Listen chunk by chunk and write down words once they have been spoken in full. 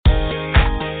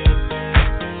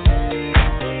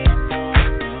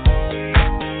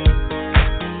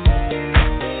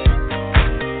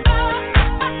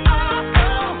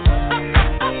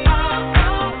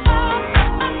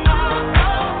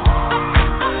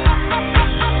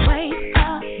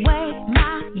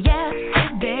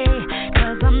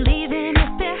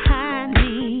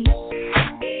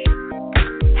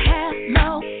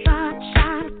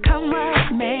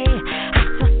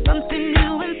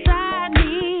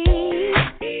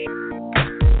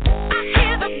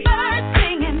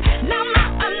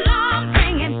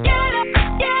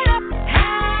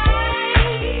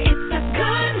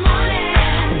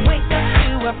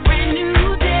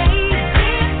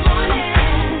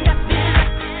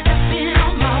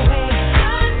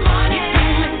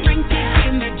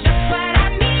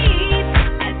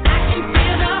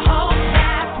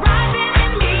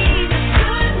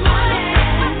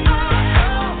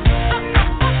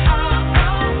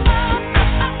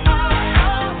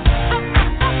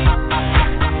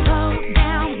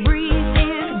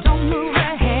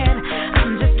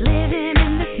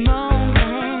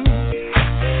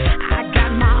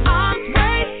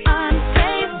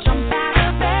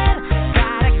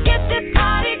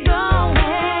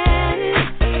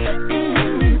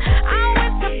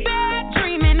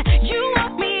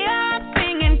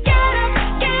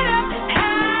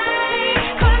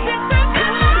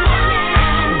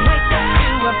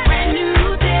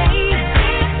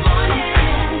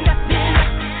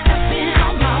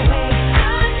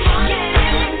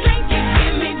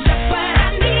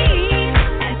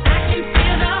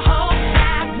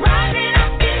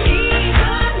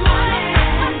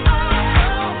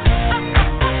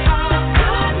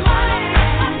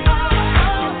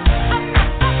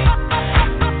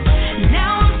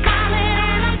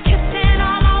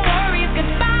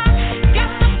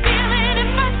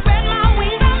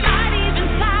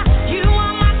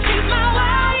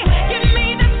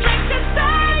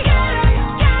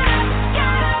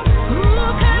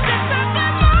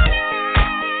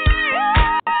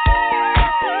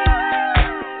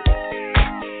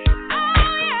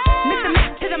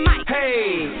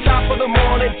of the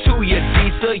morning to you,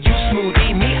 Disa. You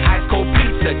smoothie, me ice cold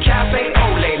pizza. Cafe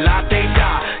ole, latte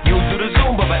da. You do the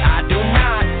Zumba, but I do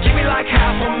not. Give me like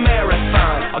half a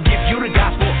marathon. I'll give you the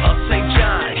gospel of St.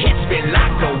 John. Hits me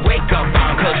like a wake-up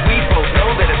bomb, cause we both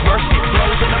know that his mercy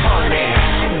flows in the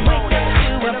morning.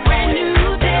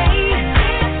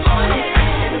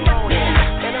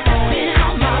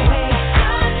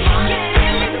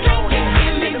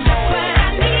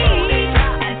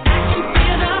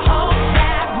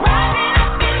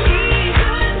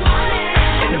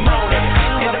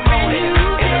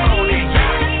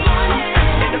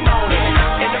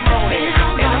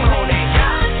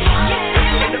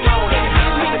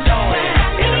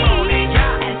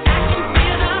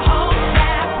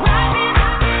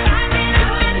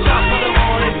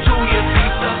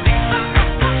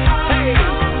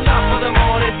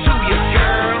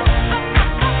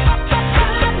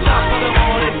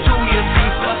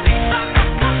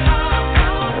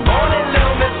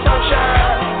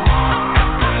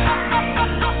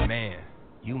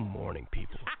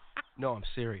 No, I'm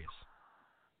serious.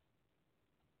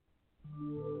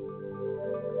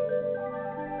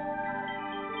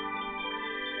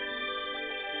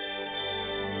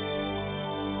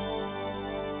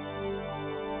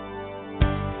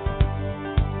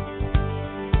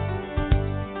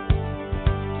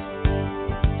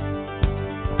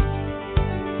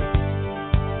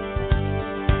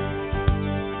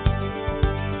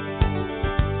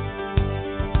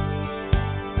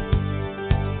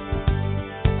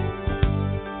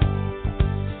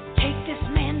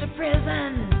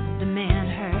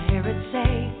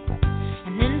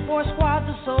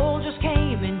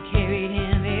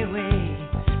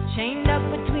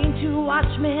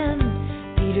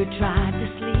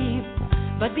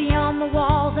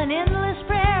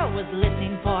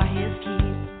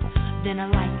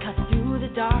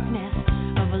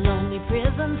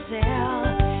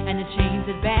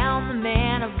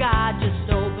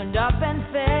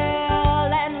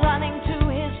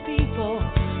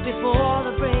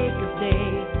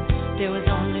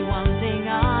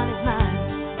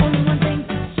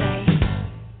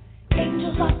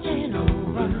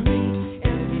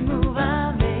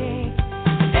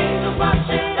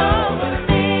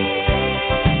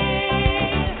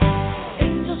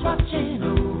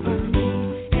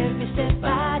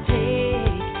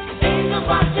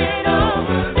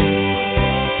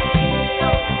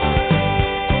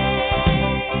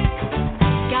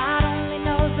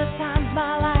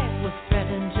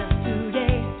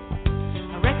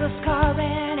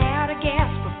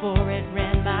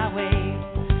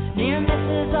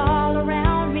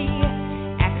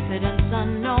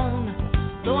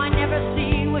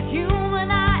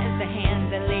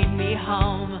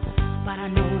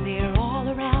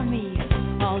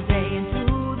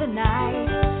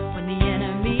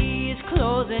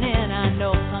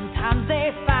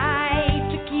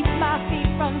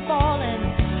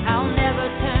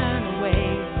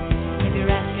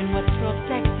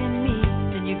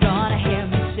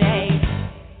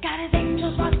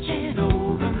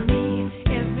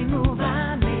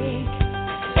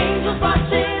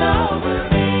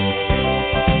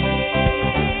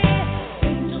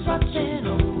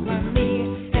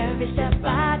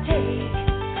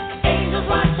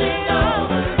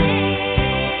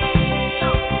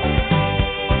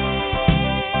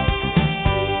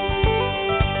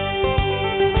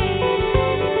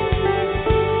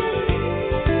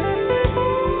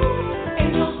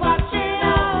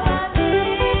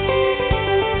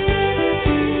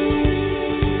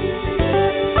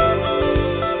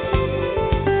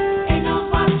 Ain't no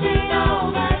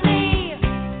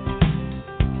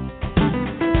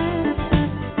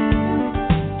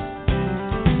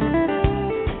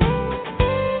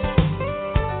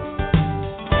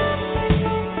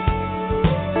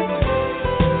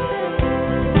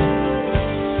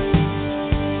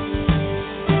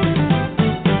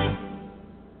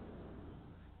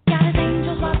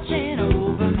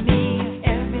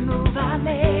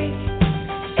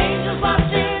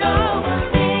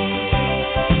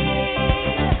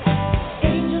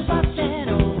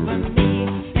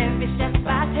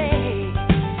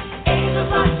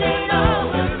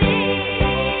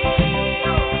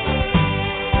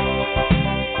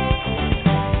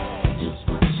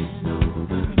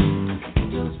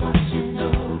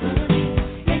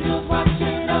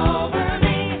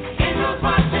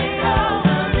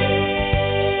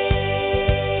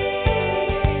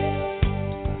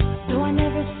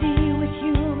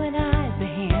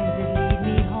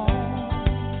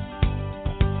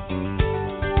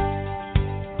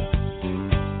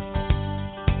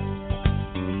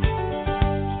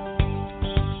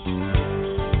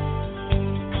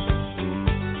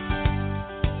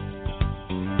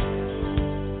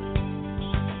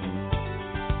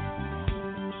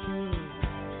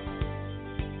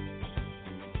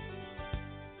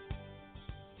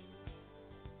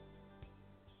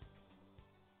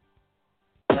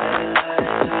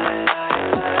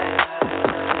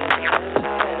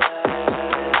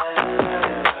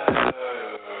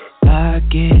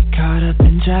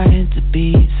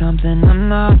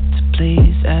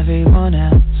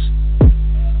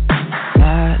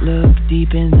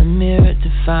deep in the mirror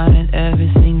to find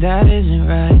everything that isn't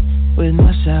right with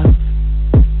myself.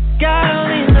 God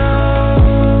only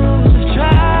knows I've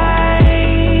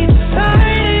tried to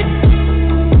fight it.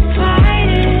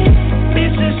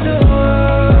 It's just the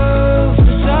world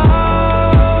was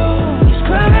always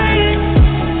crying.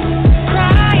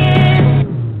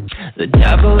 The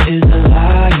devil is a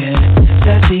liar,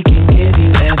 says he can give you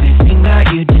everything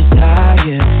that you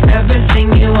desire,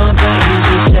 everything you want, but you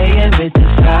just say it with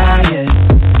desire.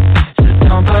 So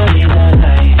don't believe the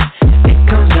lie, it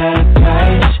comes at a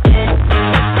price.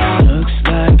 Looks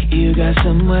like you got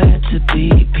somewhere to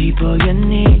be, people you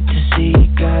need to see,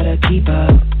 gotta keep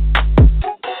up.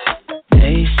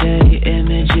 They say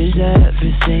image is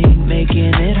everything,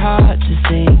 making it hard to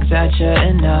think that you're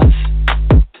enough.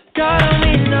 God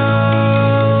only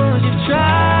knows you've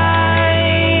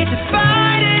tried to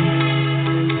fight it.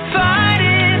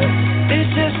 It's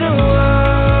just the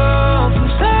world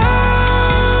was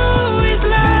always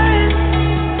lying.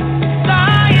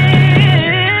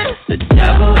 The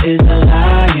devil is a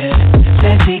liar,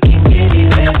 says he can give you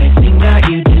everything that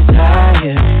you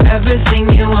desire,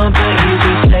 everything you want, but you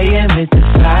just say it with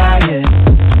desire.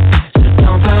 So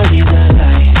don't believe the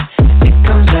lie, it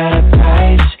comes at a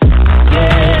price.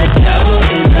 Yeah, the devil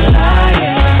is a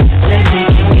liar, says he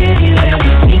can give you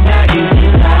everything that you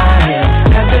desire,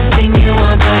 everything you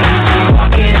want, but you keep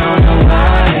walking on the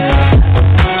wire.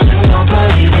 So don't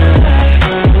believe the lie,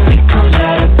 it comes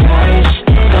at a price.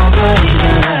 Don't believe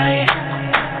the lie.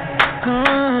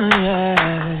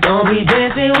 Yeah. Don't be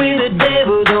dancing with the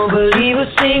devil, don't believe a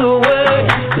single word,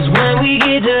 'cause when we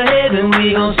get to heaven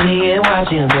we gon' sing and watch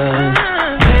him burn.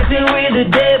 Dancing with the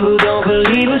devil, don't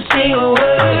believe a single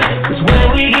word, 'cause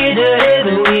when we get to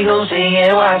heaven we gon' sing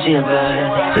and watch him burn.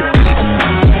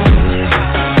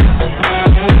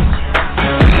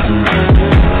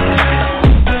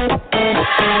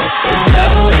 The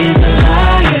devil is a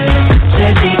liar,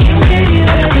 says he can give you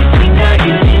everything that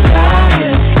you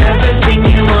desire, everything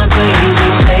you want, but you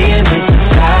just say it with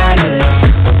desire.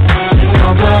 So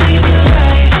don't believe the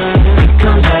lie, it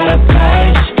comes at a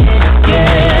price.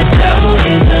 Yeah, the devil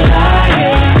is a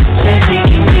liar, says he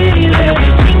can give you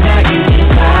everything that you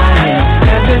desire,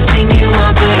 everything you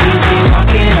want, but you keep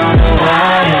walking on the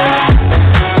wire.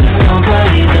 So don't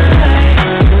believe the lie,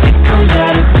 it comes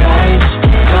at a price.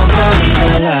 Don't believe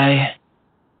the lie.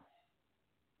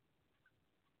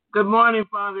 Good morning,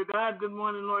 Father God. Good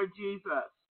morning, Lord Jesus.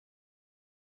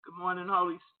 Good morning,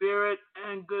 Holy Spirit.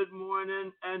 And good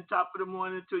morning and top of the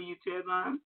morning to you,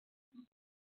 Tedline.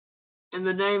 In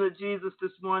the name of Jesus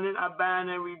this morning, I bind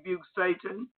and rebuke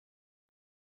Satan.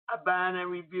 I bind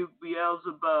and rebuke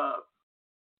Beelzebub.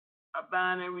 I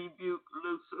bind and rebuke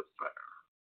Lucifer.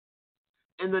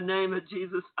 In the name of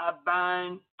Jesus, I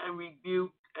bind and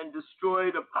rebuke and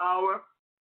destroy the power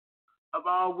of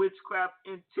all witchcraft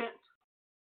intent.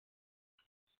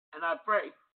 And I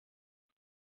pray.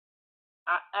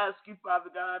 I ask you, Father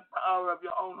God, power of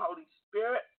your own Holy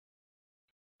Spirit,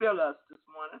 fill us this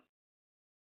morning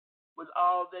with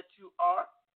all that you are.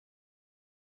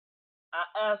 I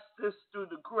ask this through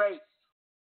the grace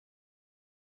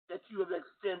that you have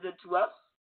extended to us.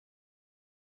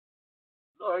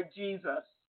 Lord Jesus,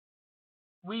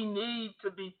 we need to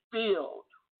be filled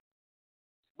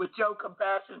with your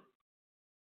compassion,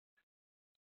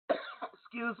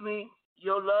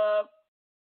 your love,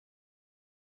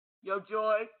 your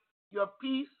joy, your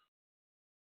peace,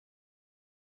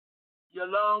 your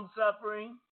long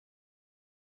suffering,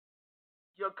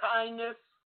 your kindness,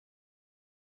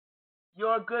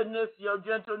 your goodness, your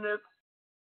gentleness,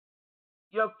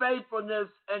 your faithfulness,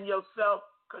 and your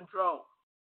self-control.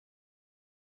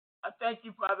 I thank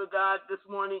you, Father God, this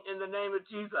morning in the name of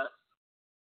Jesus,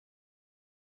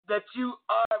 that you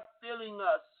are filling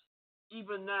us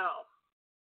even now,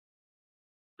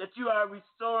 that you are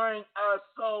restoring our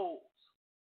souls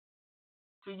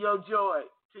to your joy,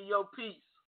 to your peace,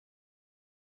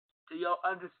 to your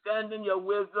understanding, your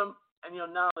wisdom, and your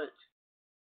knowledge.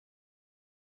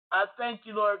 I thank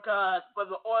you, Lord God, for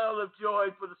the oil of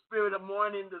joy, for the spirit of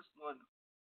mourning this morning.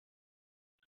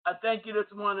 I thank you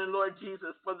this morning, Lord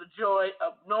Jesus, for the joy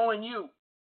of knowing you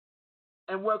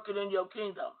and working in your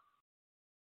kingdom.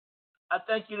 I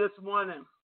thank you this morning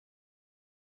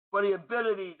for the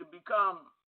ability to become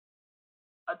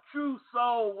a true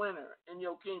soul winner in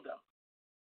your kingdom.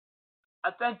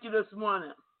 I thank you this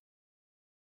morning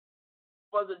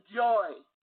for the joy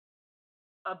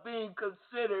of being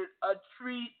considered a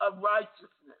tree of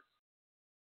righteousness,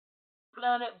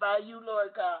 planted by you,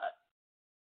 Lord God,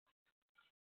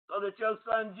 so that your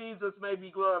Son Jesus may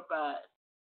be glorified.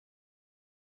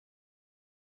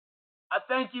 I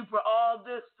thank you for all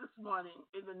this morning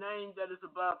in the name that is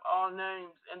above all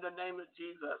names, in the name of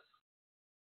Jesus.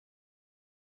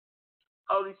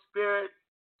 Holy Spirit,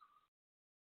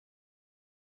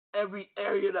 every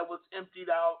area that was emptied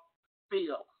out,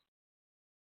 fill.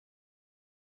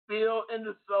 Fill in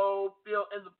the soul, fill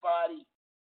in the body.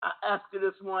 I ask you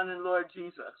this morning, Lord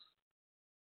Jesus,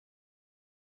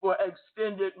 for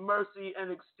extended mercy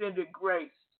and extended grace.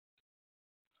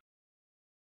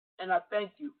 And I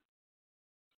thank you.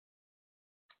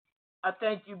 I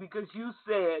thank you because you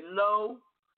said, lo,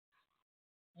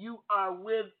 you are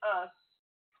with us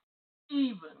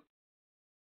even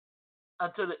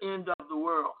until the end of the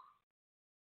world.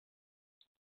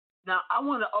 Now, I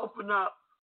want to open up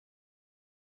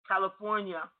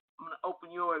California. I'm going to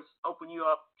open you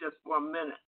up just for a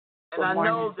minute. And I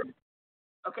know that,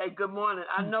 okay, good morning.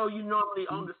 I know you normally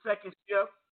on the second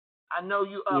shift. I know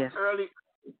you up early.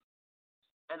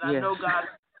 And I know God's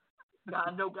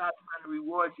going to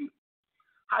reward you.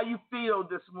 How you feel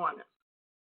this morning?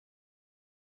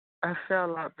 I feel a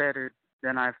lot better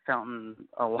than I've felt in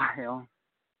a while.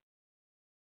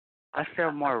 I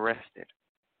feel more rested.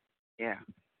 Yeah.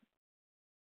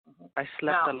 I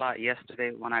slept a lot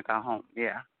yesterday when I got home.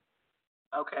 Yeah.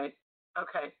 Okay.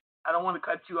 I don't want to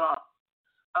cut you off.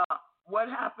 What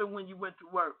happened when you went to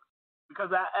work?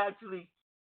 Because I actually,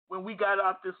 when we got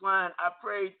off this line, I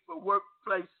prayed for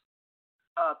workplace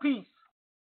peace.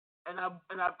 And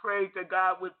I prayed that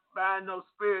God would bind those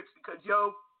spirits because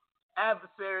your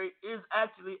adversary is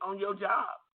actually on your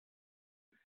job.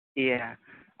 Yeah.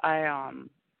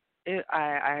 I'm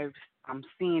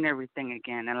seeing everything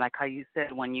again, and like how you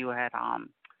said when you were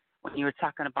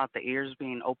talking about the ears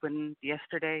being open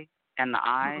yesterday and the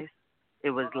eyes,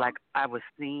 it was like I was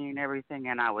seeing everything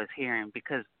and I was hearing,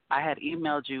 because I had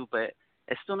emailed you, but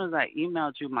as soon as I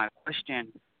emailed you my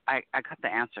question, I got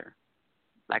the answer.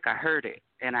 Like I heard it,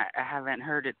 and I haven't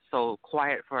heard it so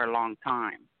quiet for a long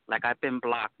time. Like I've been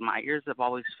blocked. My ears have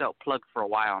always felt plugged for a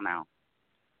while now.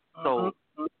 So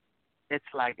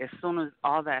it's like as soon as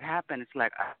all that happened, it's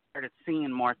like I started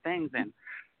seeing more things, and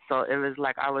so it was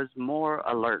like I was more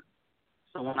alert.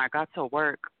 So when I got to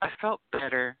work, I felt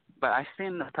better, but I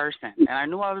seen the person, and I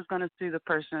knew I was going to see the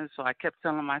person, so I kept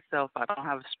telling myself I don't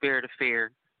have a spirit of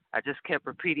fear. I just kept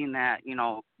repeating that,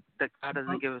 that God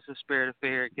doesn't give us a spirit of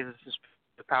fear, it gives us a spirit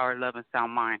of power, love, and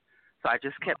sound mind. So I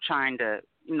just kept trying to,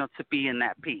 to be in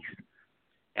that peace.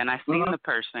 And I seen the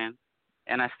person,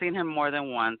 and I seen him more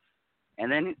than once.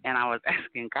 And I was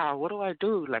asking God, what do I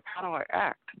do? Like, how do I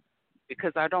act?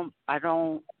 Because I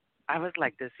was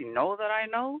like, does he know that I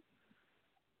know?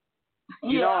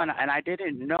 You know, and I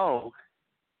didn't know.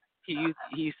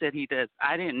 He said he does.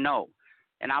 I didn't know.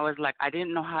 And I was like, I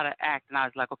didn't know how to act. And I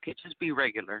was like, okay, just be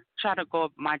regular. Try to go.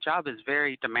 My job is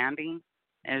very demanding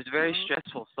and it's very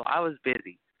stressful. So I was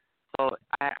busy. So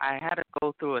I had to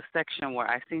go through a section where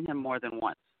I seen him more than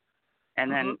once. And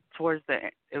then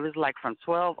it was like from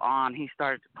 12 on, he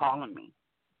started calling me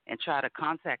and try to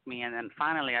contact me. And then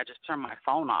finally, I just turned my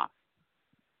phone off.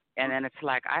 And then it's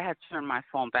like I had turned my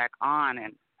phone back on.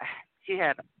 And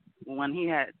when he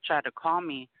had tried to call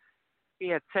me, he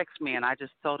had texted me. And I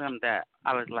just told him that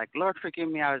I was like, Lord, forgive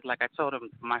me. I told him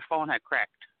my phone had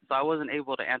cracked. So I wasn't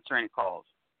able to answer any calls.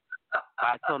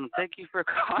 I told him, thank you for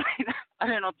calling. I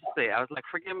didn't know what to say. I was like,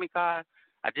 forgive me, God.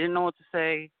 I didn't know what to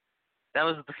say. That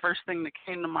was the first thing that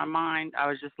came to my mind. I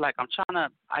was just like, I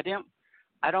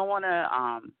don't want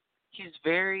to, he's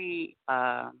very,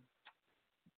 I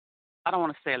don't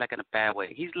want to say it like in a bad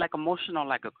way. He's like emotional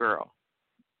like a girl.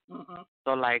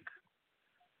 So like,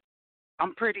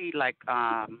 I'm pretty like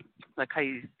how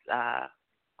you,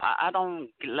 I don't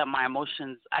let my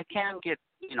emotions, I can get,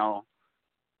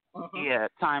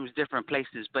 at times different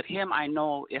places. But him, I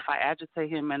know if I agitate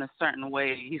him in a certain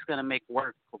way, he's going to make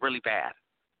work really bad.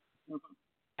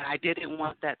 And I didn't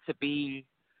want that to be,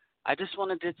 I just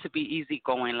wanted it to be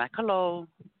easygoing, like, hello,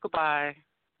 goodbye,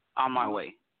 on my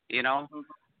way,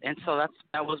 And so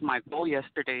that was my goal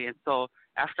yesterday. And so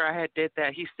after I had did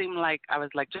that, he seemed like, I was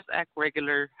like, just act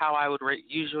regular, how I would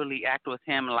usually act with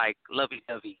him, like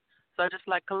lovey-dovey. So I just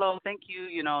like, hello, thank you,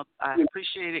 I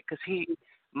appreciate it, because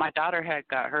my daughter had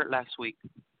got hurt last week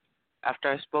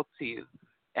after I spoke to you.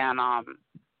 And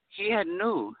he had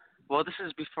knew. Well, this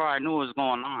is before I knew what was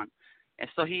going on. And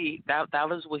so that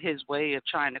was his way of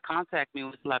trying to contact me,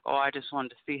 was like, oh, I just wanted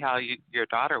to see how your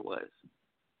daughter was.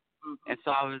 And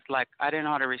so I was like, I didn't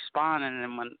know how to respond. And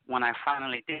then when I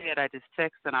finally did, I just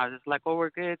texted, and I was just like, oh, we're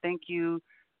good. Thank you.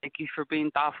 Thank you for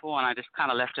being thoughtful. And I just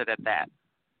kind of left it at that.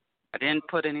 I didn't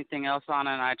put anything else on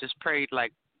it. And I just prayed,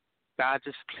 like, God,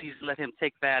 just please let him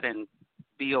take that and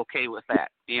be okay with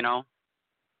that,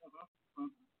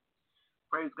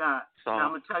 Praise God. So Now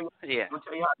I'm gonna tell you. yeah. I'm gonna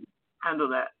tell you how to handle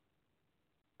that.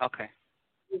 Okay.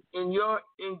 In your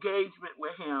engagement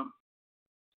with Him,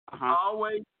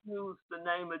 always use the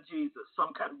name of Jesus.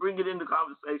 Bring it into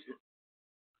conversation,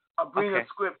 or bring a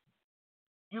script.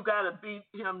 You gotta beat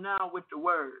Him now with the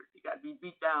Word. You gotta be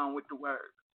beat down with the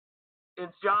Word.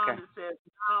 In John it says,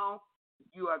 "Now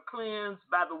you are cleansed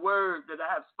by the word that I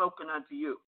have spoken unto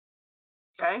you."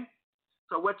 Okay.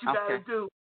 So what you gotta do?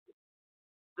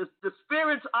 The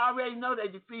spirits already know they're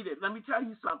defeated. Let me tell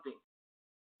you something.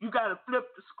 You got to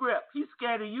flip the script. He's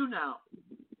scared of you now.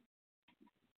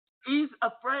 He's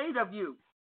afraid of you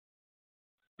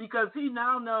because he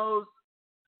now knows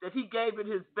that he gave it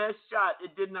his best shot.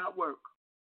 It did not work.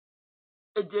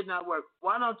 It did not work.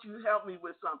 Why don't you help me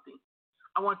with something?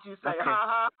 I want you to say, ha,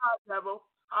 ha, ha, devil.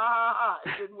 Ha, ha, ha.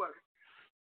 It didn't work.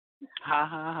 Ha,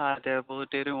 ha, ha, devil. It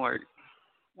didn't work.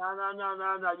 No.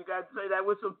 You got to say that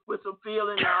with some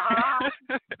feeling. Ha,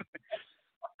 ha.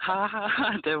 Ha, ha,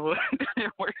 ha, devil. It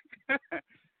didn't work.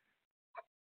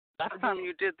 Last time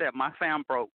you did that, my fan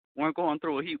broke. We're going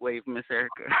through a heat wave, Miss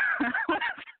Erica.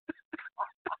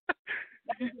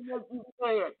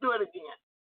 Do it again.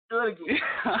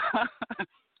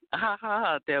 Ha, ha,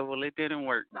 ha, devil. It didn't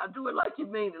work. Now do it like you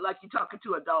mean it, like you're talking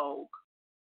to a dog.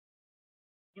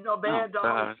 You know, bad dogs.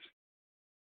 Gosh.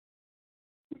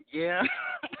 Yeah.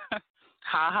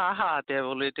 Ha, ha, ha,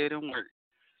 devil. It didn't work.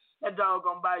 That dog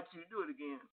gonna bite you. Do it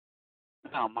again.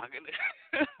 Oh, my goodness.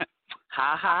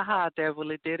 Ha, ha, ha,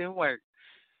 devil. It didn't work.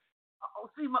 Oh,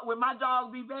 see, when my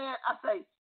dog be bad, I say,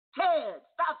 Ted,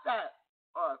 stop that.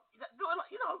 Or do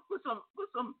it, with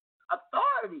some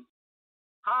authority.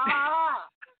 Ha, ha, ha.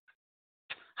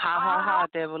 Ha, ha, ha,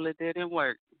 devil. It didn't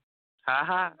work. Ha,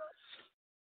 ha.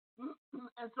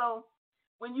 And so,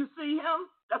 when you see him,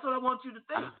 that's what I want you to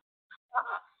think.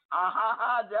 Ha, ha,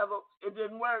 ha, devil. It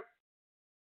didn't work.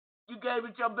 You gave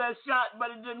it your best shot,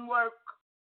 but it didn't work.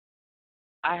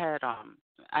 I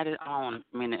don't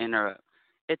mean to interrupt.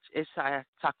 I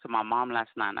talked to my mom last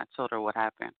night and I told her what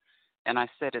happened. And I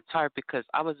said it's hard because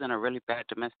I was in a really bad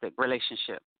domestic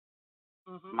relationship.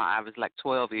 I was like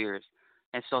 12 years.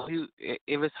 And so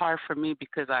it was hard for me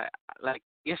because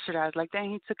yesterday I was like,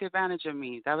 dang, he took advantage of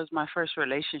me. That was my first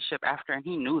relationship after, and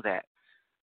he knew that.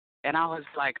 And I was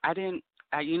like,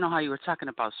 you know how you were talking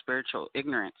about spiritual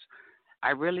ignorance.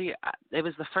 It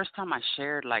was the first time I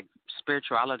shared like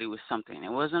spirituality with something.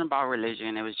 It wasn't about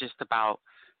religion. It was just about,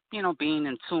 being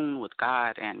in tune with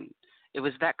God. And it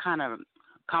was that kind of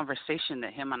conversation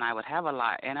that him and I would have a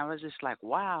lot. And I was just like,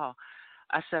 wow.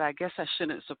 I said, I guess I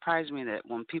shouldn't surprise me that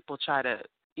when people try to,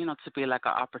 to be like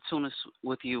an opportunist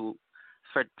with you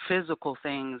for physical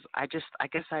things, I guess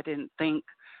I didn't think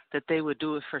that they would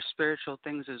do it for spiritual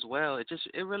things as well. It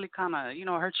really kind of,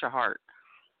 hurts your heart.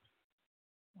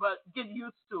 But get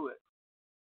used to it.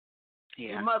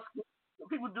 Yeah.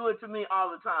 People do it to me all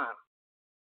the time.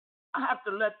 I have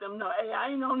to let them know, hey,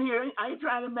 I ain't on here. I ain't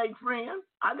trying to make friends.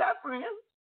 I got friends.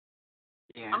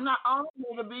 Yeah. I'm not on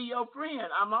here to be your friend.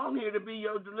 I'm on here to be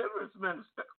your deliverance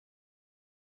minister.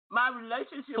 My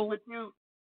relationship with you,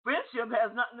 friendship,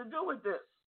 has nothing to do with this.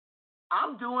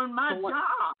 I'm doing my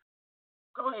job.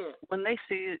 Go ahead. When they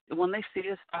see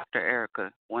us, Dr.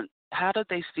 Erica, how do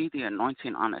they see the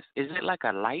anointing on us? Is it like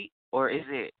a light, or is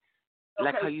it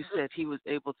like how you said he was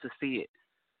able to see it?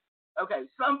 Okay,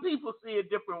 some people see it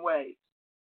different ways.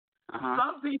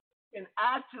 Some people can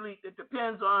actually, it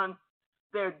depends on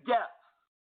their depth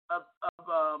of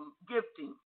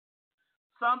gifting.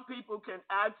 Some people can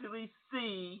actually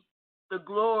see the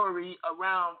glory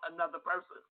around another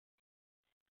person.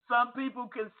 Some people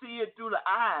can see it through the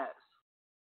eyes.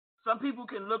 Some people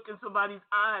can look in somebody's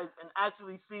eyes and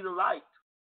actually see the light.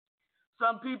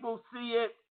 Some people see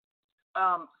it.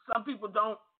 Some people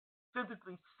don't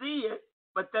physically see it,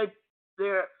 but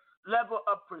their level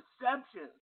of perception,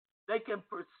 they can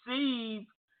perceive,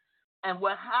 and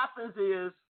what happens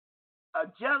is a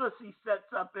jealousy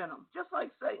sets up in them, just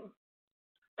like Satan.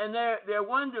 And they're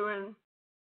wondering,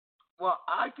 well,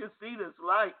 I can see this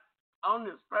light on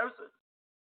this person.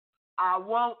 I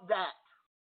want that.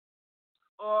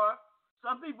 Or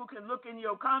some people can look in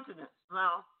your countenance.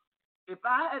 Now, if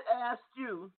I had asked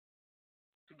you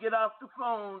to get off the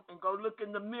phone and go look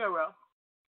in the mirror,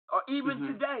 or even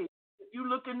today, if you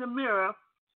look in the mirror,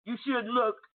 you should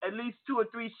look at least 2 or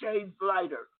 3 shades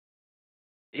lighter.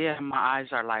 Yeah, my eyes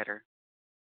are lighter.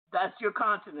 That's your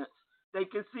countenance. They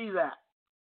can see that.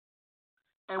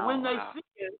 And when they see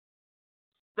it,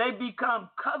 they become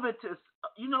covetous.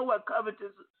 You know what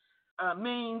covetous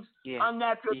means? Yeah.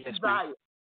 Unnatural desire. Ma'am.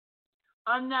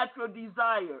 Unnatural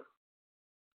desire.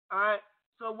 All right?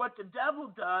 So what the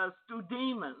devil does through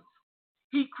demons,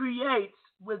 he creates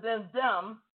within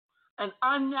them an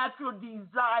unnatural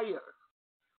desire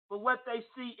for what they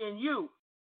see in you.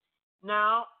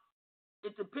 Now,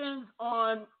 it depends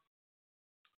on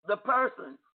the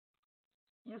person.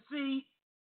 You see,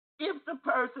 if the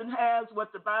person has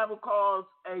what the Bible calls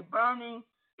a burning,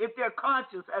 if their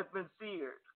conscience has been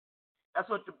seared, that's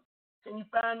what can you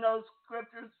find those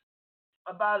scriptures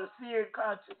about a seared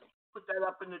conscience? Put that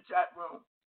up in the chat room.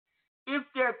 If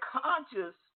their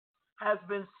conscience has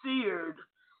been seared,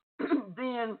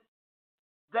 then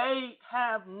they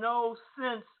have no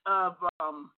sense of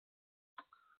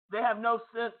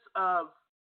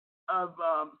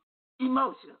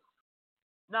emotion.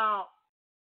 Now,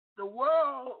 the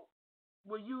world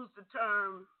will use the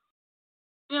term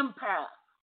empath.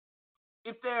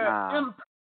 If they're empath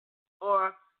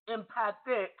or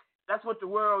empathic, that's what the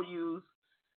world uses,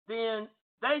 then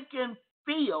they can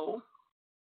feel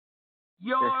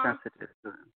They're sensitive to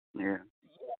it. Yeah.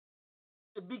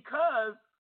 Because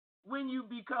when you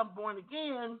become born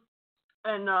again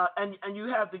and you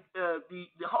have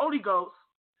the Holy Ghost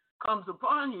comes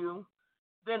upon you,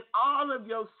 then all of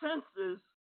your senses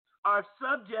are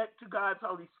subject to God's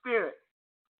Holy Spirit.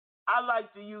 I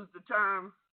like to use the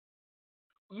term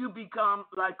you become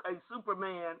like a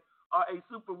Superman or a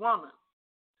Superwoman.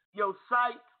 Your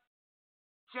sight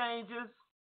changes,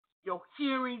 your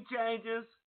hearing changes,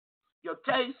 your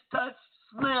taste, touch,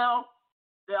 smell,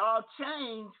 they all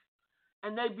change,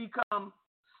 and they become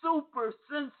super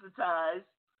sensitized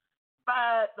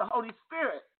by the Holy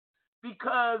Spirit.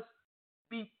 Because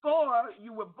before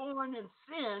you were born in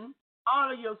sin,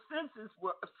 all of your senses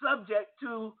were subject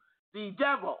to the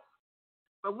devil.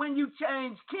 But when you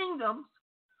change kingdoms,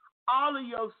 all of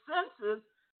your senses,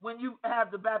 when you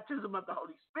have the baptism of the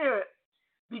Holy Spirit,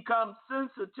 become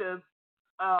sensitive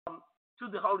to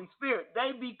the Holy Spirit.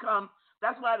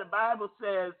 That's why the Bible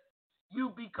says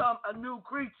you become a new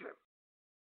creature.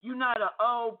 You're not an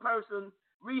old person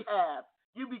rehab.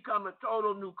 You become a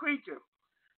total new creature.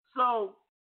 So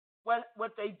what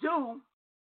they do,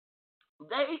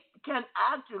 they can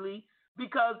actually,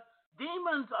 because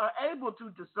demons are able to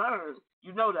discern.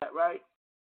 You know that, right?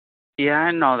 Yeah,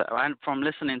 I know that. From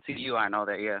listening to you, I know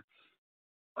that, yeah.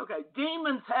 Okay,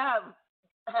 demons have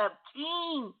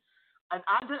keen, and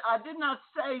I did not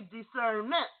say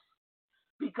discernment,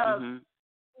 because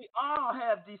we all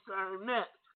have discernment,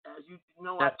 as you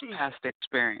know. That's past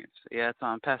experience. Yeah, it's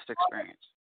on past experience.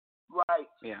 Right.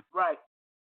 Yeah. Right.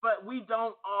 But we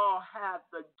don't all have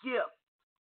the gift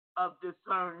of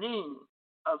discerning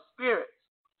of spirits.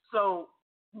 So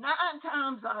 9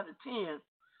 times out of 10,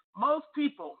 most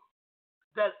people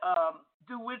that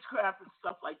do witchcraft and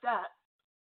stuff like that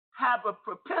have a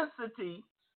propensity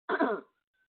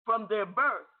from their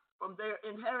birth, from their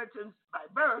inheritance by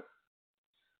birth,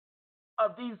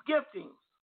 of these giftings.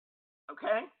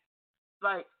 Okay?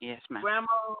 Like, yes, ma'am.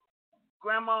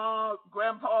 grandma,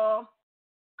 grandpa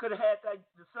could have had that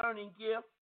discerning gift.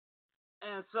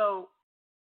 And so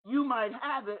you might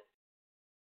have it,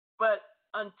 but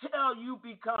until you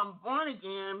become born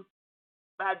again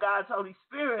by God's Holy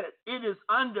Spirit, it is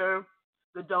under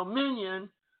the dominion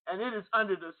and it is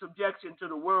under the subjection to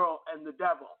the world and the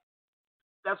devil.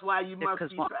 That's why you must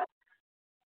be trapped.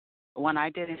 When I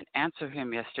didn't answer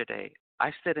him yesterday,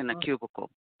 I sit in a cubicle,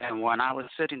 and when I was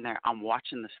sitting there, I'm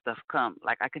watching the stuff come.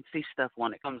 Like, I can see stuff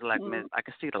when it comes like mist. I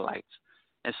can see the lights.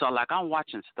 And so, like, I'm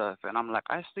watching stuff, and I'm like,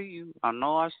 I see you. I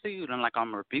know I see you. And, like,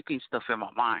 I'm rebuking stuff in my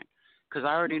mind because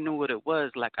I already knew what it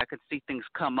was. Like, I could see things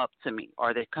come up to me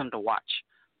or they come to watch,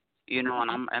 you know,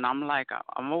 and I'm like,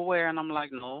 I'm aware, and I'm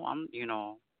like, no, I'm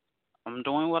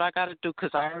doing what I got to do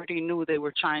because I already knew they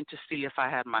were trying to see if I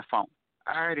had my phone.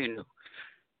 I already knew.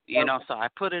 You know, so I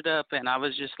put it up, and I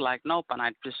was just like, nope, and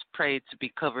I just prayed to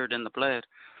be covered in the blood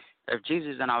of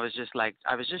Jesus, and I was just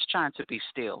trying to be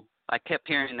still. I kept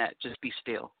hearing that, just be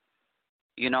still,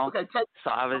 you know. Okay, so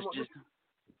I was just.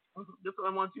 This is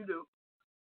what I want you to do.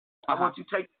 I want you to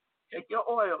take your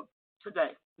oil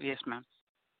today. Yes, ma'am.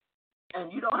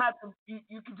 And you don't have to.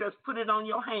 You can just put it on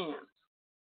your hands.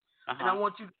 And I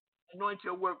want you to anoint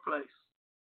your workplace.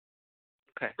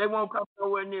 Okay. They won't come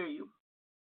nowhere near you.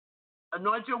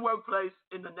 Anoint your workplace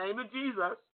in the name of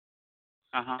Jesus,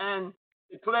 and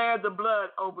declare the blood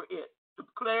over it.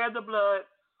 Declare the blood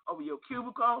over your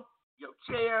cubicle, your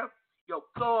chair, your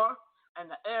floor, and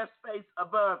the airspace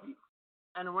above you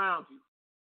and around you.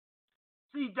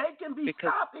 See, they can be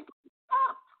stopped. It can be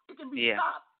stopped. It can be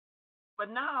stopped.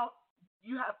 But now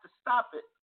you have to stop it.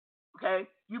 Okay?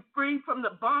 You're free from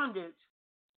the bondage,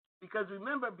 because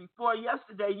remember, before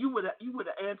yesterday, you would have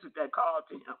answered that call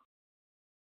to him.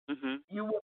 You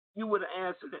would have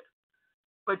answered it.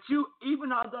 But you,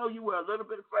 even although you were a little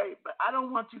bit afraid, but I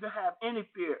don't want you to have any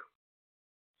fear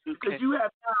because you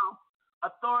have now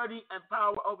authority and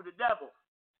power over the devil.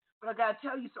 But I got to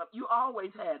tell you something. You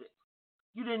always had it.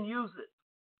 You didn't use it.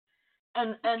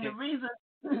 And the reason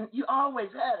you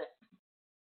always had it,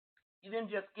 you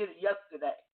didn't just get it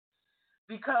yesterday.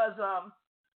 Because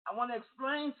I want to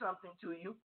explain something to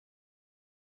you.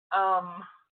 I'm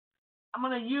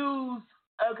going to use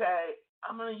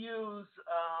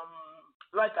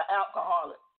like an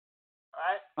alcoholic,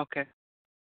 right? Okay.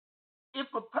 If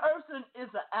a person is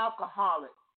an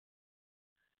alcoholic,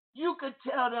 you could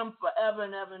tell them forever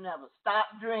and ever and ever, stop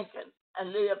drinking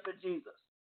and live for Jesus.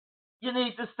 You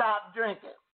need to stop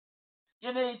drinking.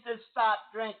 You need to stop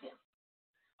drinking.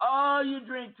 Oh, you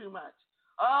drink too much.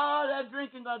 Oh, that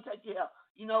drinking going to take you out.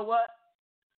 You know what?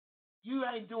 You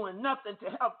ain't doing nothing to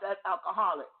help that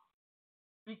alcoholic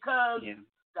because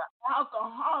the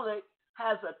alcoholic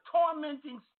has a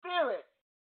tormenting spirit,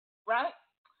 right?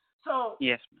 So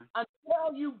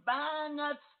until you bind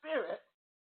that spirit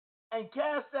and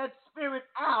cast that spirit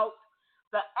out,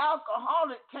 the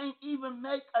alcoholic can't even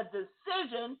make a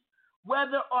decision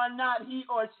whether or not he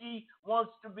or she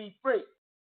wants to be free.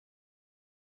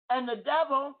 And the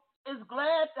devil is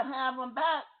glad to have him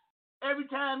back every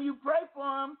time you pray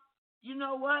for him, you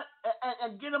know what,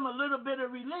 and get him a little bit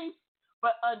of relief.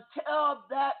 But until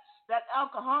that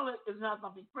alcoholic is not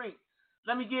going to be free.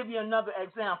 Let me give you another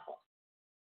example.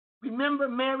 Remember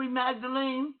Mary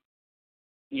Magdalene?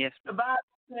 Yes. The Bible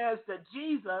says that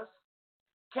Jesus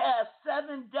cast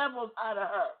 7 devils out of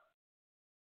her.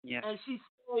 Yes. And she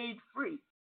stayed free.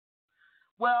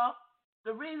 Well,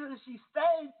 the reason she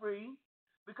stayed free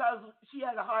because she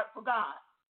had a heart for God.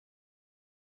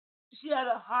 She had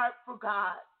a heart for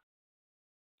God.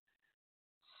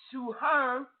 To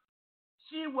her,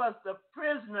 she was the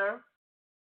prisoner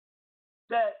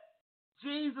that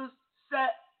Jesus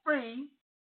set free.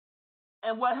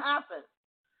 And what happened?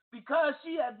 Because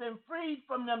she had been freed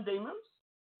from them demons,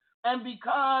 and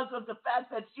because of the fact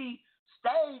that she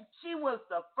stayed, she was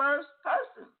the first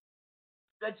person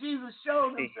that Jesus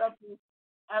showed himself to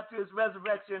after his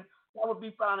resurrection. That would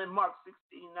be found in Mark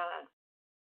 16:9.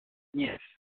 Yes.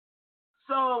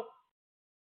 So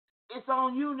it's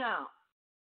on you now.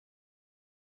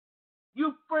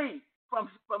 You free from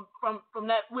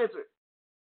that wizard.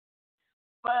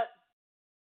 But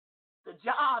the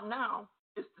job now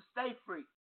is to stay free.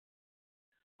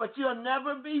 But you'll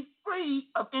never be free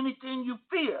of anything you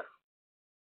fear.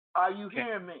 Are you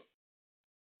hearing me?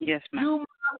 Yes, ma'am. You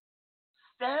must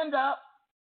stand up,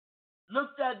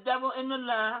 look that devil in the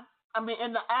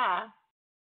eye,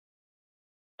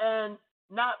 and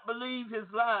not believe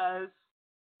his lies,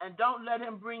 and don't let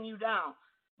him bring you down.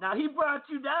 Now, he brought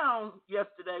you down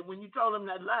yesterday when you told him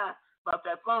that lie about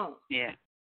that phone. Yeah.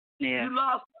 Yeah. You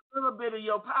lost a little bit of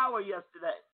your power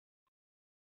yesterday.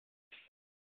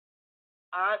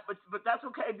 All right, but that's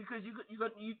okay because you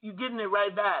getting it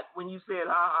right back when you said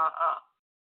ha ha ha.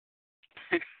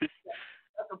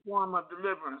 That's a form of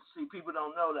deliverance. See, people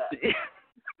don't know that.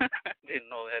 Didn't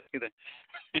know that either.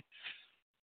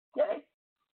 Okay,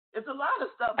 it's a lot of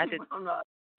stuff people don't know.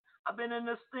 I've been in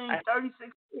this thing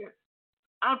 36 years.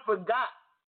 I forgot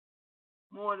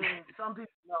more than some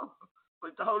people know.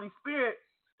 But the Holy Spirit,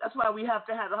 that's why we have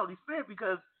to have the Holy Spirit,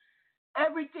 because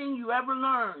everything you ever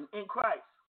learn in Christ,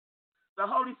 the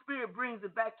Holy Spirit brings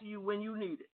it back to you when you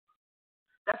need it.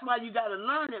 That's why you got to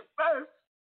learn it first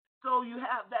so you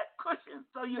have that cushion,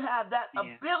 so you have that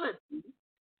ability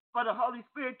for the Holy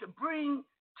Spirit to bring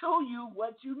to you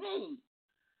what you need.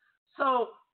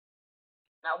 So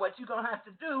now what you're going to have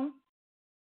to do,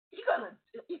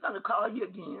 he's gonna call you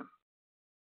again.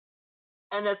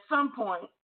 And at some point,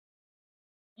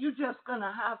 you're just going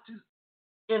to have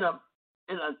to, in a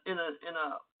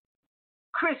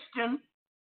Christian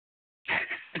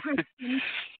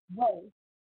way,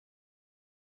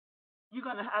 you're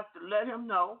going to have to let him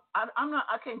know. I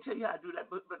can't tell you how to do that,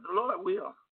 but the Lord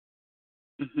will.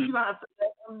 Mm-hmm. You're going to have to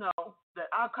let him know that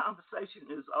our conversation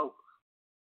is over.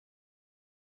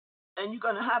 And you're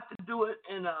going to have to do it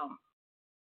in,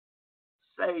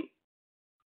 say,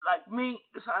 like me,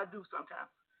 that's how I do sometimes.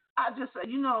 I just say,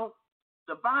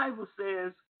 the Bible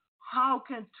says, how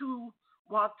can two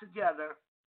walk together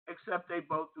except they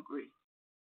both agree?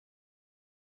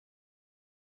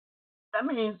 That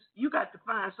means you got to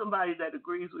find somebody that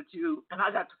agrees with you, and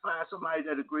I got to find somebody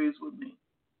that agrees with me.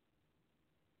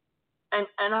 And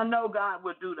I know God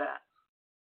will do that.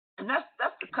 And that's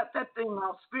to cut that thing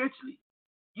off spiritually.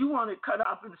 You want it cut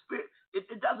off in the spirit.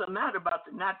 It doesn't matter about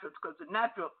the natural, because the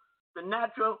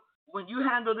natural, when you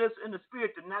handle this in the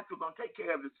spirit, the natural going to take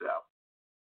care of itself.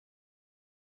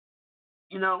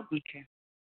 You know? Okay.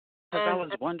 Because I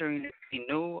was wondering if he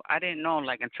knew. I didn't know,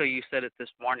 like, until you said it this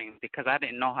morning, because I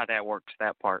didn't know how that works,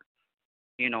 that part.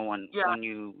 You know, when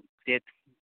you did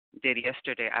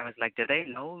yesterday, I was like, do they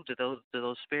know? Do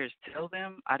those spirits tell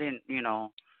them? I didn't, you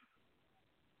know.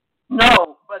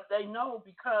 No, but they know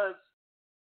because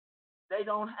they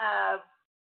don't have.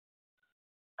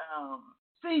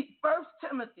 See, 1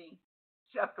 Timothy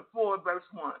chapter 4, verse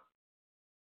 1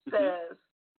 says,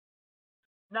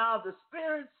 "Now the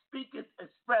Spirit speaketh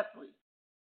expressly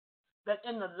that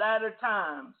in the latter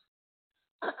times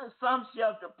some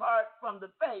shall depart from the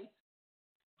faith,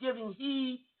 giving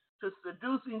heed to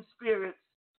seducing spirits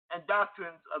and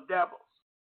doctrines of devils."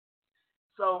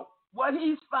 So what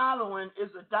he's following is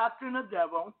a doctrine of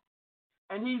devil,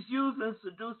 and he's using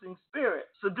seducing spirits,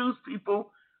 seduce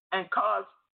people and cause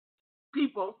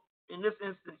people, in this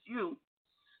instance you,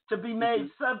 to be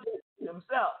made subject to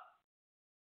himself.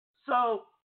 So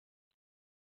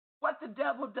what the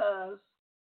devil does,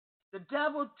 the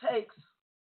devil takes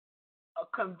a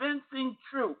convincing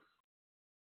truth,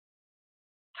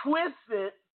 twists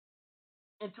it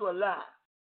into a lie,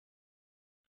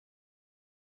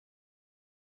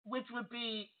 which would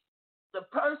be the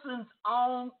person's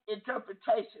own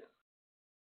interpretation.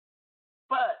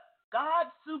 But God's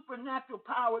supernatural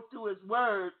power through his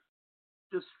word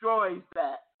destroys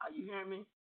that. Are you hearing me?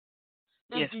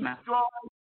 It destroys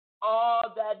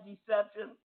all that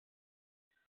deception.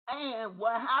 And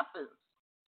what happens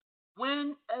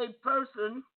when a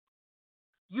person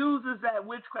uses that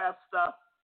witchcraft stuff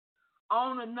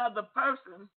on another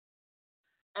person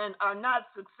and are not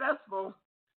successful,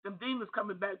 them demons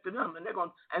coming back to them,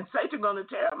 and Satan's gonna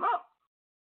tear them up.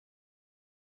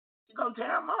 He's gonna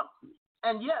tear them up.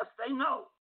 And yes, they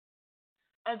know.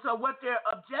 And so what their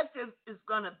objective is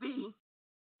gonna be,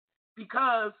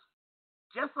 because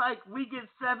just like we get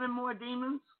 7 more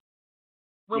demons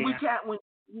when you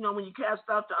cast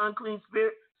out the unclean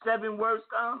spirit, 7 words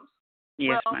comes.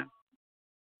 Yes, ma'am.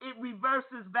 It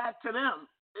reverses back to them.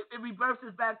 It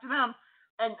reverses back to them.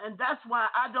 And that's why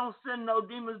I don't send no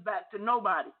demons back to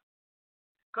nobody.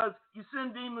 Because you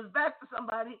send demons back to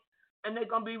somebody, and they're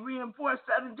going to be reinforced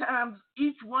 7 times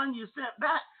each one you sent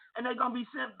back, and they're going to be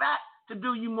sent back to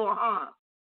do you more harm.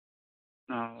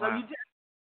 Oh, wow. So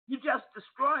you just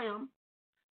destroy them.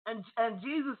 And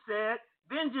Jesus said,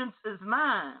 vengeance is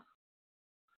mine.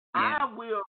 Yeah. I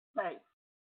will pay.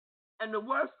 And the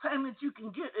worst payment you can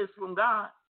get is from God.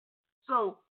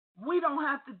 So we don't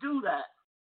have to do that.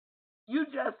 You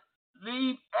just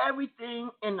leave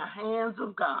everything in the hands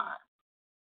of God.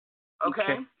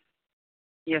 Okay?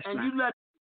 Yes, and ma'am.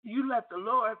 you let the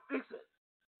Lord fix it.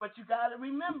 But you got to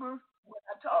remember what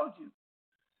I told you.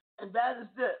 And that is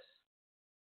this.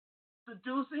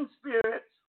 Seducing spirits,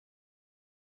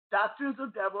 doctrines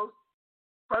of devils,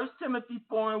 1 Timothy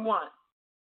 4:1.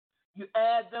 You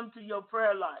add them to your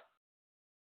prayer life.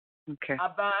 Okay. I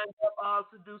bind up all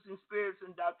seducing spirits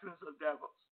and doctrines of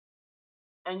devils.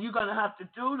 And you're going to have to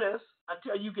do this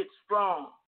until you get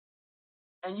strong.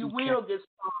 And you will get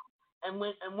strong.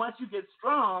 And once you get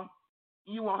strong,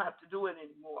 you won't have to do it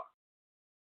anymore.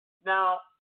 Now,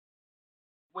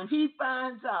 when he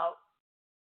finds out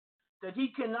that he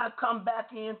cannot come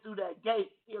back in through that gate,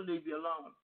 he'll leave you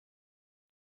alone.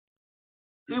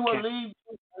 He will leave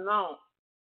you alone.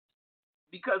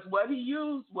 Because what he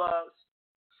used was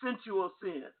sensual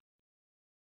sin,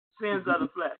 sins of the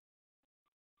flesh.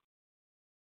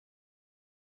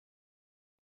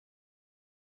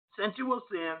 Sensual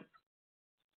sins,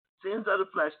 sins of the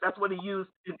flesh. That's what he used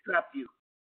to entrap you.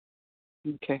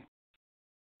 Okay.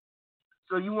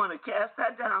 So you want to cast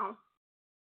that down,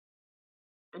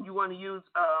 and you want to use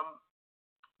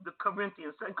the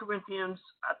Corinthians, 2 Corinthians,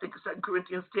 I think it's 2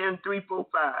 Corinthians 10, 3, 4,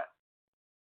 5.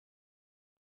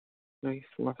 3,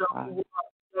 4, 5.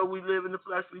 So we live in the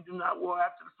flesh, we do not war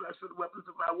after the flesh, for the weapons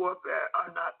of our warfare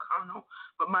are not carnal,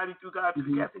 but mighty through God to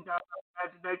the casting down of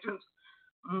imaginations.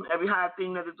 Every high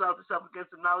thing that exalts itself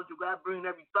against the knowledge of God, bring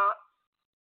every thought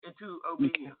into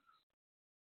obedience.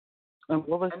 And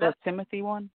what was the Timothy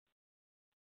one?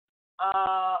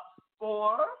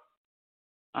 4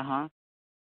 and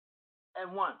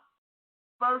 1.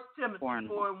 1 Timothy 4 and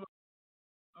 1.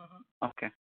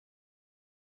 Okay.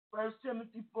 1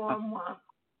 Timothy 4 and 1.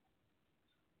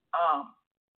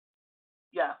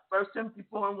 1 Timothy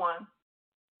 4 and 1.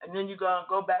 And then you're going to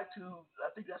go back to, I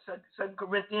think that's 2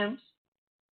 Corinthians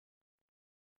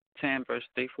 10, verse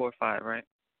 3, 4, 5, right?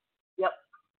 Yep.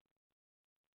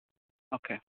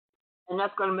 Okay. And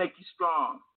that's going to make you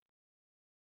strong.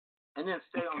 And then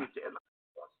stay on the deadline.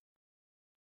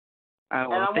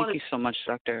 Well, thank you so much,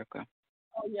 Dr. Erica.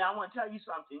 Oh, yeah, I want to tell you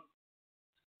something.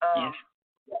 Yes.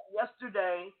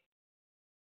 Yesterday,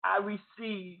 I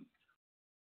received,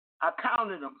 I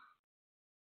counted them,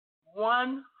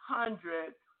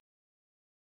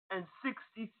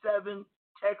 167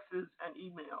 texts and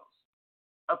emails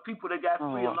of people that got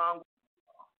free along with.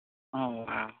 Oh,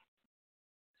 wow.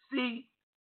 See,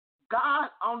 God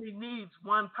only needs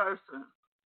one person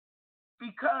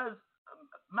because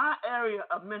my area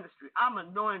of ministry, I'm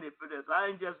anointed for this. I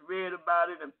ain't just read about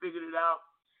it and figured it out.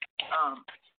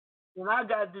 When I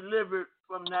got delivered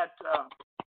from that,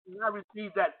 when I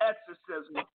received that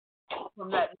exorcism from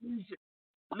that legion,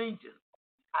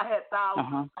 I had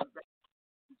thousands,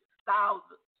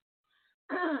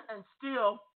 and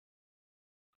still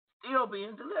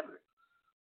being delivered.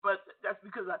 But that's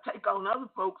because I take on other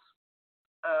folks'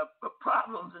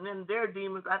 problems, and then their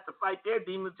demons, I have to fight their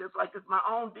demons just like it's my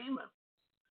own demon.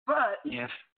 But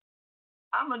yes,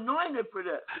 I'm anointed for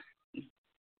this.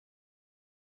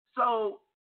 So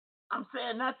I'm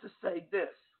saying that to say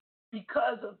this,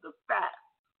 because of the fact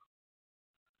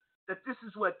that this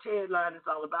is what TED Line is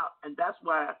all about, and that's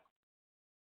why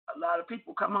a lot of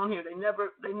people come on here. They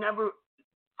never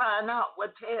find out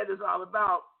what TED is all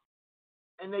about,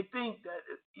 and they think that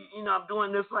I'm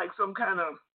doing this like some kind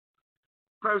of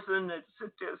person that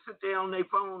sit there on their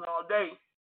phone all day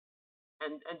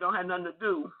and don't have nothing to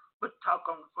do but talk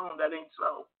on the phone. That ain't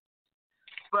so.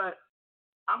 But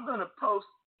I'm gonna post.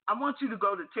 I want you to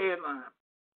go to TED Line,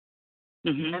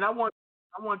 and I want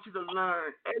you to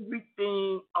learn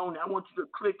everything on it. I want you to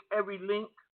click every link.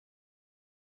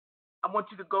 I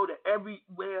want you to go to every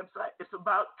website. It's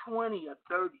about 20 or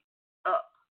 30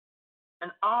 up,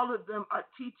 and all of them are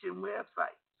teaching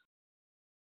websites.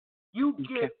 You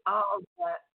get all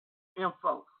that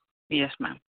info. Yes,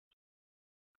 ma'am.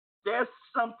 There's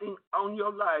something on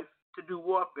your life to do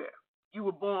warfare. You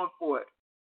were born for it.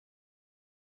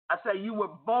 I say you were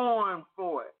born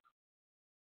for it.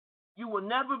 You will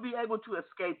never be able to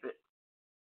escape it.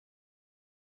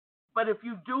 But if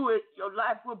you do it, your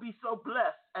life will be so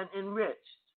blessed and enriched.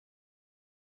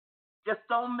 Just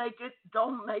don't make it a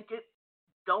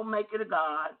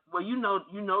God. Well, you know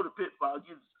the pitfall.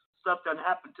 Stuff doesn't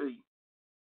happen to you.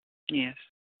 Yes.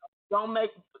 Don't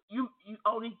make you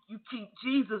keep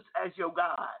Jesus as your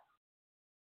God.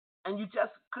 And you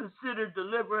just consider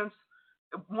deliverance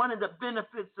one of the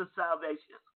benefits of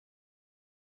salvation.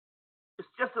 It's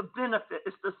just a benefit.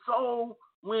 It's the soul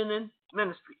winning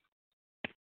ministry.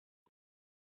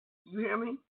 You hear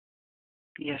me?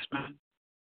 Yes, ma'am.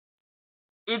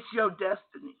 It's your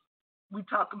destiny. We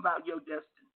talk about your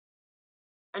destiny.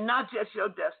 And not just your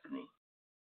destiny.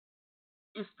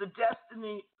 It's the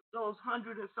destiny of those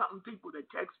 100 and something people that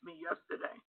text me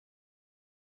yesterday.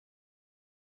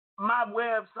 My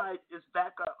website is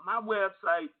back up. My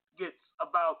website gets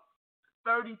about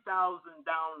 30,000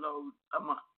 downloads a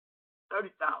month.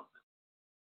 30,000.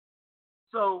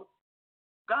 So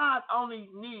God only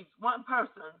needs one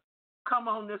person come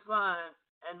on this line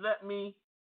and let me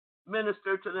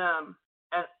minister to them,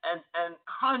 and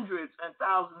hundreds and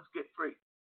thousands get free.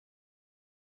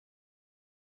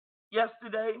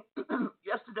 Yesterday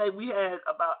we had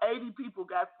about 80 people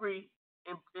got free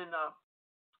in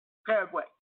Paraguay.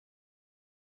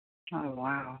 Oh,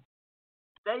 wow.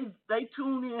 They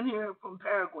tune in here from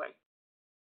Paraguay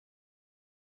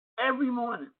every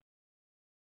morning.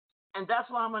 And that's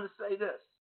why I'm going to say this.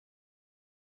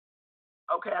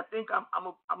 Okay, I think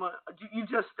you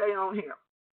just stay on here.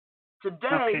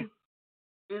 Today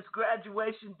is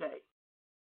graduation day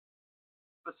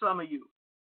for some of you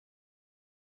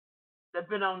that have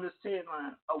been on this TED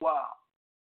Line a while.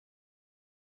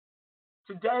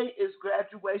 Today is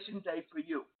graduation day for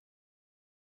you.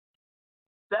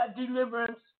 That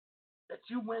deliverance that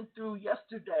you went through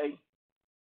yesterday,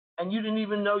 and you didn't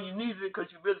even know you needed it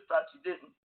because you really thought you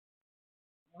didn't.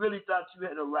 You really thought you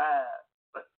had arrived.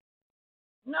 But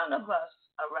none of us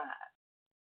arrived.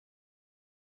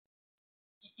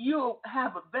 You'll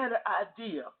have a better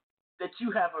idea that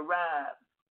you have arrived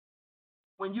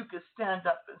when you can stand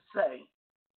up and say,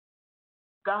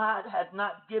 God has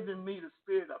not given me the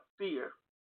spirit of fear,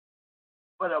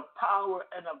 but of power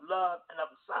and of love and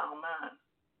of a sound mind.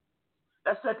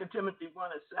 That's 2 Timothy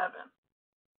 1:7.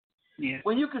 Yes.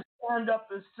 When you can stand up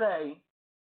and say,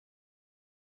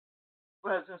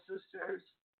 brothers and sisters,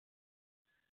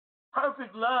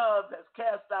 perfect love has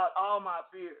cast out all my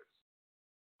fears.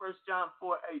 1 John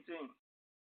 4:18.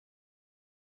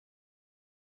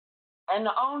 And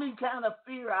the only kind of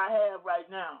fear I have right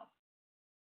now,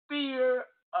 fear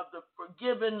of the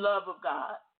forgiving love of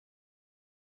God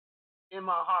in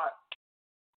my heart.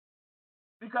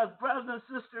 Because, brothers and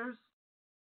sisters,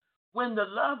 when the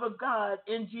love of God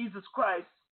in Jesus Christ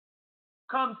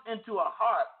comes into a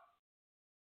heart,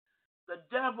 the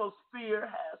devil's fear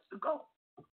has to go.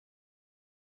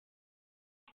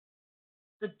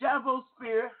 The devil's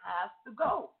fear has to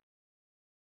go.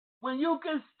 When you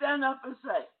can stand up and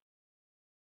say,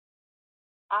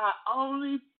 I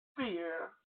only fear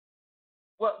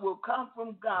what will come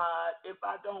from God if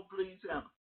I don't please him.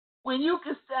 When you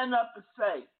can stand up and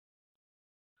say,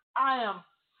 I am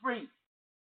free,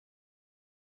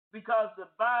 because the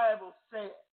Bible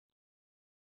says,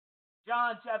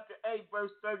 John chapter 8,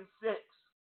 verse 36,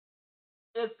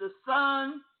 if the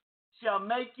Son shall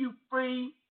make you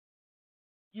free,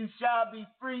 you shall be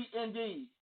free indeed.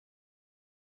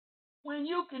 When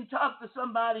you can talk to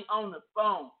somebody on the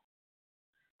phone,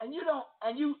 and you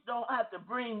don't have to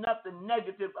bring nothing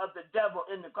negative of the devil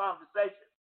in the conversation.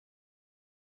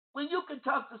 When you can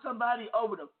talk to somebody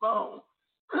over the phone,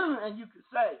 and you can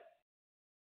say,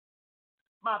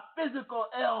 my physical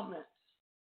ailments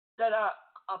that are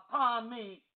upon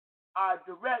me are a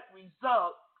direct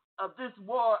result of this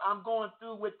war I'm going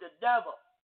through with the devil.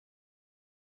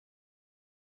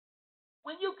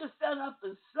 When you can stand up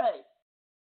and say,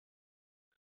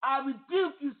 I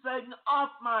rebuke you, Satan, off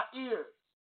my ears.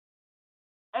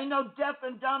 Ain't no deaf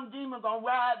and dumb demon gonna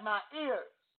ride my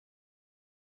ears.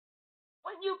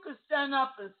 When you can stand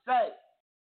up and say,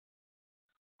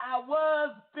 I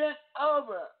was bent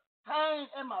over, pain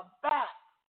in my back,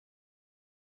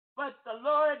 but the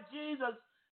Lord Jesus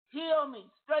healed me,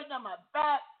 straightened up my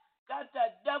back, got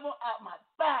that devil out my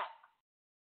back.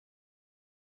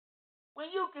 When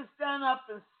you can stand up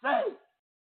and say,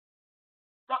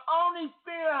 the only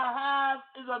fear I have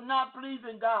is of not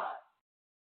pleasing God.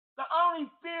 The only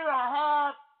fear I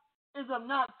have is of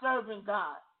not serving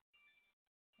God.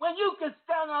 When you can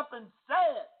stand up and say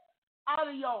it out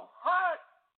of your heart,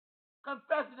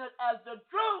 confessing it as the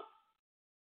truth,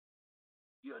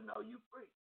 you'll know you're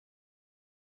free.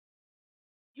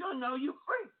 You'll know you're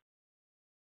free.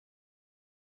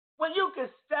 When you can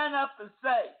stand up and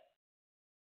say,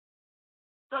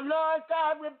 the Lord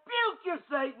God rebuke you,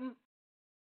 Satan.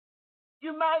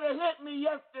 You might have hit me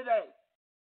yesterday,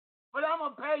 but I'm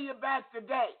going to pay you back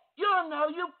today. You'll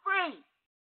know you're free.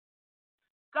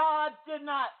 God did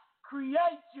not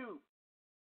create you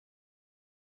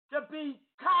to be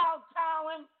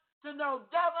kowtowing to no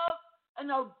devils and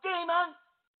no demons,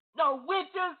 no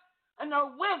witches and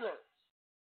no wizards.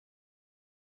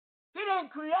 He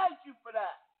didn't create you for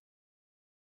that.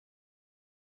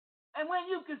 And when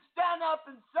you can stand up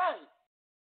and say,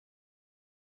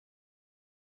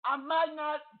 I might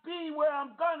not be where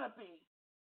I'm going to be,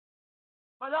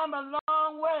 but I'm a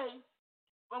long way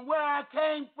from where I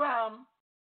came from,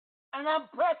 and I'm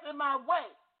pressing my way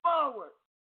forward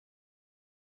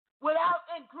without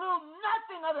including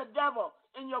nothing of the devil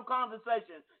in your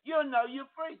conversation. You'll know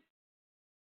you're free.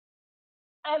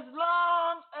 As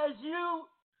long as you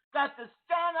got to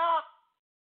stand up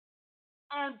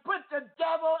and put the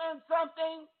devil in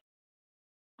something,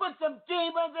 put some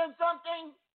demons in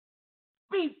something,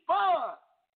 before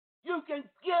you can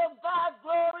give God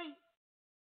glory,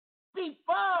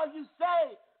 before you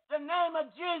say the name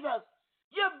of Jesus,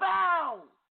 you're bound.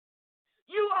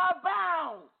 You are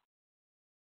bound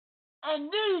and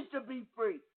need to be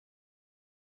free.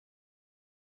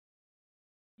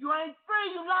 You ain't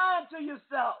free, you lying to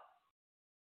yourself.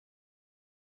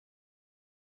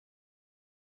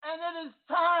 And it is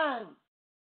time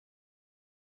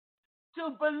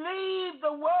to believe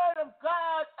the word of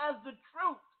God as the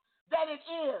truth that it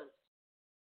is.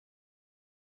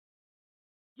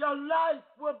 Your life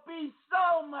will be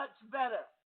so much better.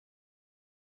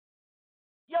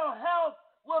 Your health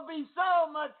will be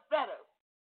so much better.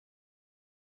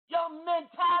 Your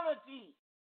mentality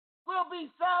will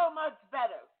be so much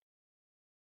better.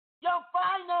 Your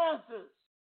finances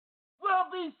will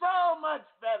be so much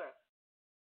better.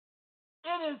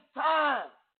 It is time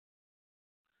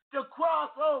to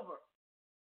cross over.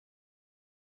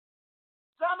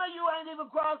 Some of you ain't even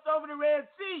crossed over the Red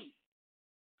Sea.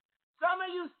 Some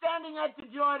of you standing at the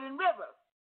Jordan River.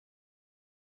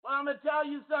 Well, I'm going to tell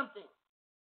you something.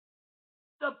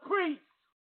 The priests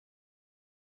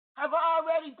have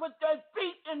already put their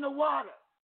feet in the water.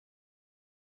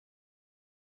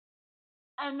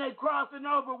 And they're crossing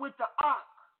over with the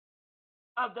Ark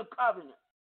of the Covenant.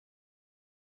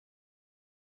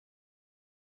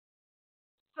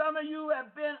 Some of you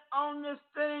have been on this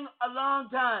thing a long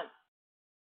time.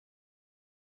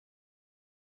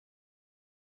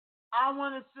 I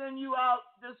want to send you out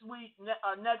this week,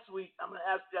 next week, I'm going to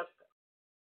ask Jessica,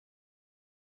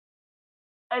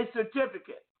 a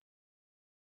certificate.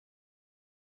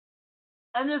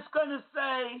 And it's going to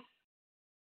say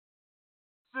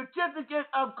certificate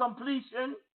of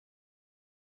completion,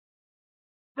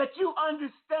 that you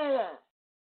understand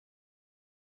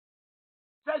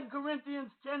 2 Corinthians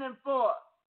 10 and 4.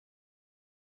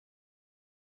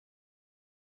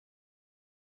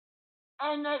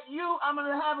 And that I'm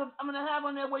gonna have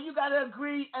on there where you gotta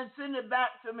agree and send it back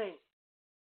to me.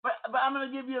 But I'm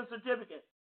gonna give you a certificate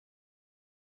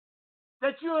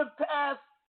that you have passed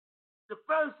the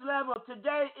first level.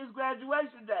 Today is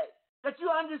graduation day. That you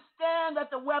understand that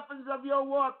the weapons of your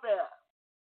warfare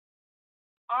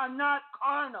are not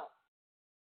carnal,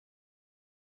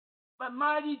 but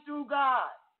mighty through God.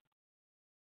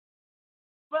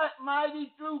 But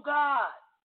mighty through God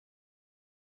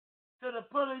to the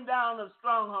pulling down of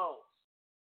strongholds,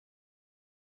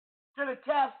 to the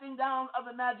casting down of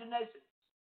imaginations,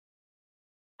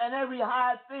 and every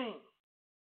high thing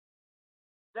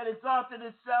that exalted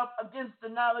itself against the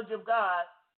knowledge of God,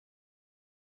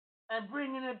 and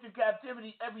bringing into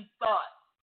captivity every thought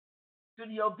to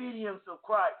the obedience of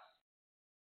Christ.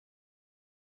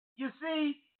 You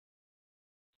see,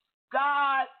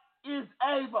 God is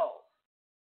able.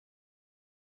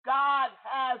 God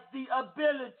has the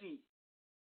ability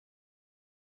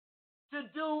to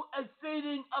do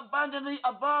exceeding abundantly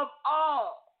above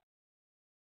all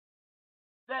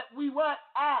that we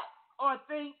ask or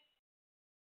think,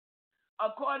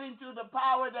 according to the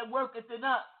power that worketh in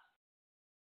us.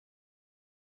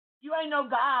 You ain't no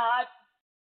God.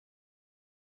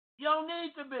 You don't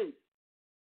need to be.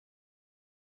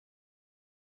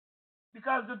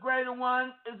 Because the greater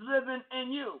one is living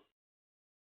in you.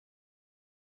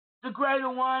 The greater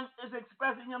one is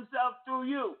expressing himself through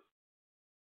you.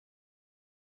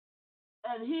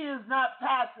 And he is not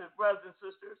passive, brothers and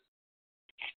sisters.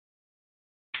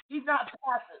 He's not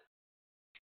passive.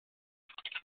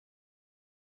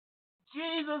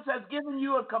 Jesus has given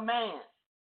you a command.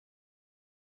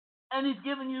 And he's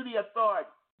given you the authority.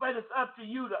 But it's up to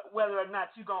you whether or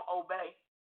not you're going to obey.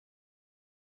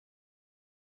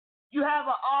 You have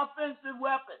an offensive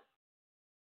weapon.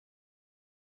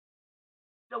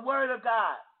 The Word of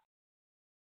God.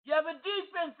 You have a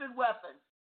defensive weapon.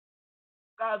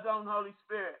 God's own Holy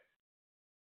Spirit.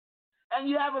 And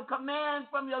you have a command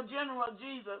from your general,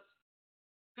 Jesus.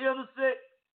 Heal the sick,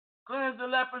 cleanse the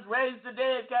lepers, raise the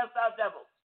dead, cast out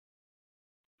devils.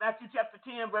 Matthew chapter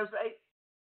 10, verse 8.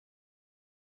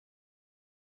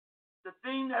 The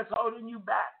thing that's holding you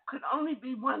back could only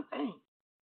be one thing.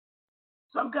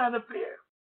 Some kind of fear.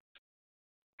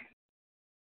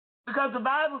 Because the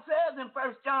Bible says in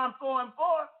 1 John 4 and 4,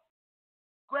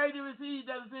 greater is he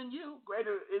that is in you,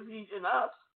 greater is he in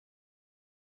us,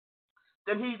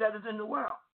 than he that is in the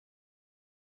world.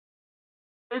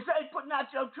 It says, put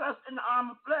not your trust in the arm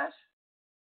of flesh.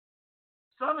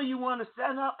 Some of you want to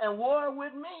stand up and war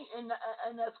with me in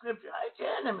that scripture. I ain't your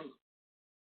enemy.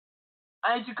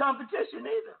 I ain't your competition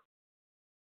either.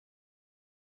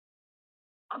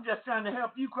 I'm just trying to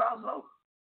help you cross over.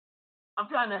 I'm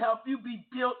trying to help you be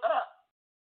built up.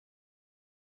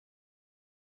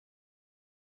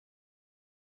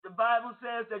 The Bible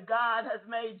says that God has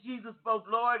made Jesus both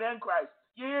Lord and Christ.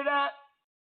 You hear that?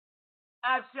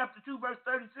 Acts chapter 2, verse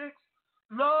 36.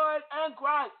 Lord and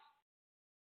Christ.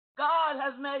 God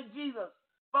has made Jesus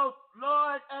both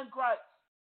Lord and Christ.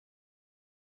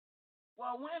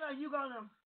 Well, when are you going to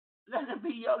let him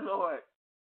be your Lord?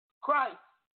 Christ,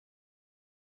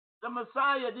 the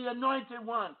Messiah, the anointed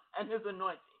one, and his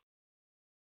anointing.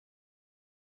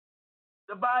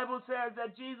 The Bible says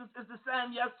that Jesus is the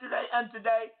same yesterday and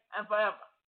today and forever.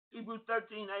 Hebrews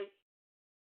 13:8.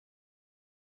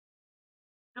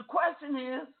 The question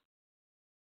is,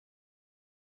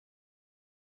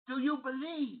 do you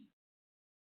believe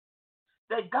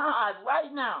that God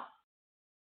right now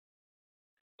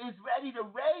is ready to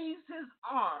raise his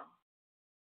arm,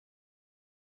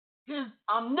 his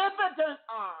omnipotent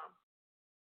arm,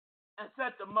 and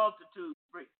set the multitude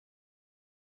free?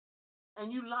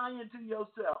 And you lying to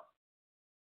yourself.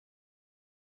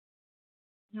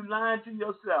 You lying to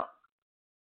yourself.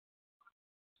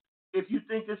 If you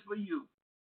think it's for you.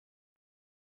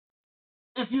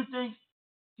 If you think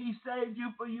he saved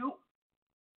you for you.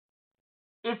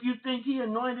 If you think he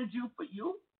anointed you for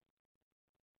you.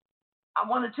 I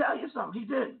want to tell you something. He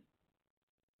didn't.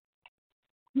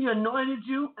 He anointed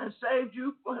you and saved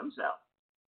you for himself.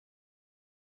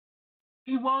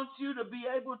 He wants you to be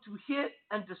able to hit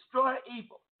and destroy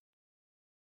evil.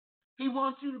 He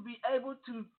wants you to be able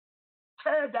to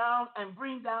tear down and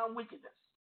bring down wickedness.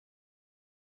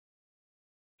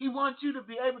 He wants you to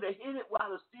be able to hit it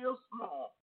while it's still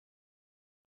small.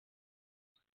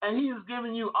 And he has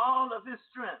given you all of his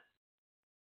strength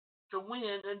to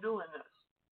win in doing this.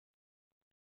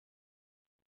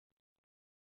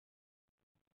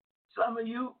 some of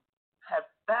you have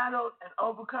battled and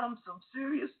overcome some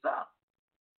serious stuff.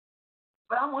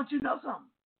 But I want you to know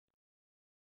something.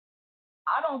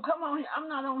 I don't come on here. I'm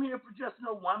not on here for just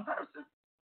no one person.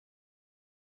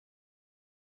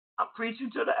 I'm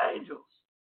preaching to the angels.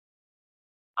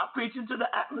 I'm preaching to the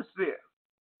atmosphere.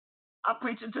 I'm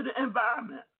preaching to the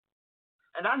environment.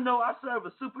 And I know I serve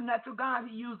a supernatural God.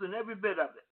 He using every bit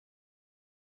of it.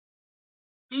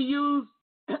 He used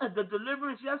the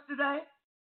deliverance yesterday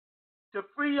to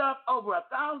free up over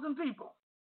 1,000 people.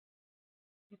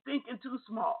 You're thinking too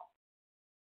small.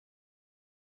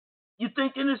 You're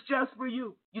thinking it's just for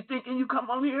you. You're thinking you come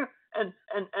on here and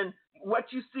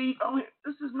what you see on here.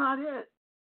 This is not it.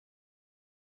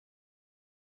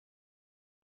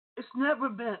 It's never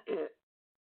been it.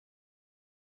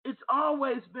 It's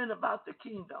always been about the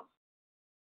kingdom.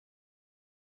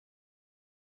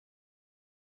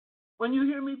 When you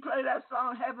hear me play that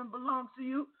song, Heaven Belongs to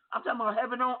You, I'm talking about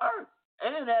heaven on earth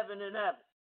and heaven in heaven.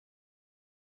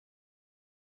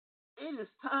 It is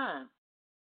time.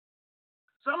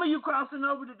 Some of you crossing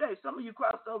over today. Some of you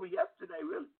crossed over yesterday,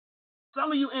 really.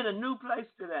 Some of you in a new place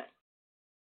today.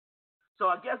 So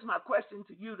I guess my question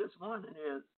to you this morning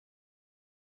is,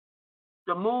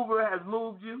 the mover has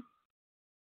moved you.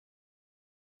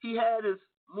 He had his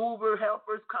mover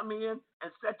helpers come in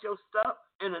and set your stuff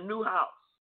in a new house.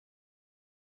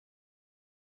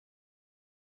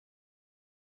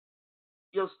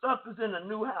 Your stuff is in a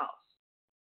new house.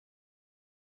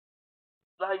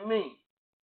 Like me.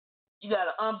 You got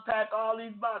to unpack all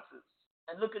these boxes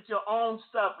and look at your own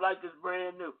stuff like it's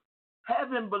brand new.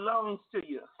 Heaven belongs to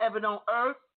you. Heaven on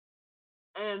earth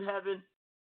and heaven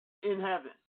in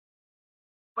heaven.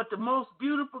 But the most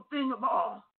beautiful thing of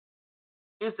all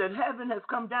is that heaven has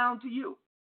come down to you.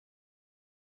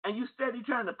 And you steady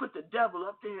trying to put the devil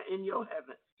up there in your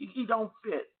heaven. He don't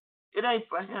fit. It ain't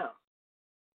for him.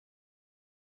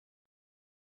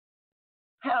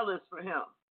 Hell is for him.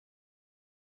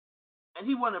 And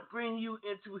he want to bring you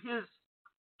into his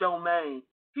domain.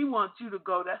 He wants you to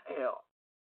go to hell,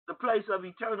 the place of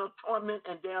eternal torment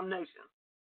and damnation,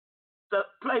 the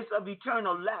place of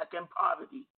eternal lack and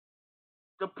poverty,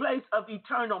 the place of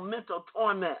eternal mental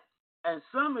torment. And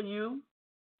some of you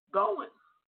going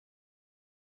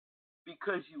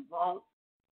because you won't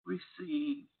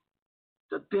receive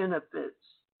the benefits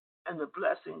and the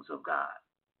blessings of God.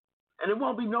 And it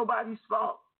won't be nobody's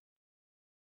fault.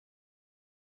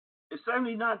 It's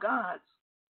certainly not God's.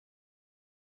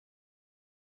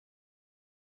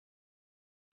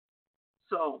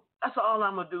 So that's all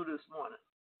I'm going to do this morning.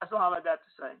 That's all I got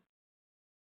to say.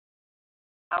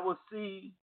 I will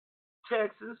see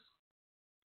Texas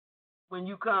when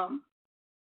you come.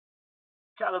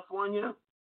 California,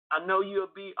 I know you'll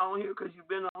be on here because you've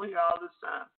been on here all this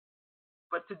time.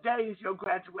 But today is your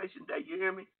graduation day. You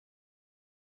hear me?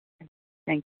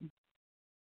 Thank you.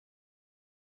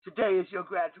 Today is your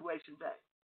graduation day.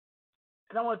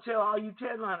 And I want to tell all you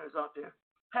Tedliners out there,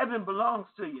 heaven belongs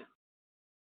to you.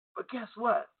 But guess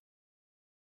what?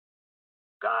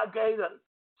 God gave the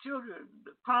children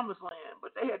the promised land,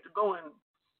 but they had to go and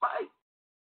fight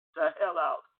the hell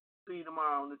out. See you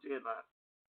tomorrow on the Tedline.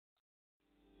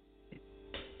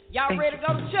 Y'all ready to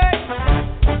go to church?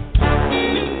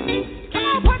 Come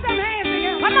on, put them hands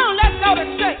together. Come on, let's go to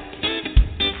church.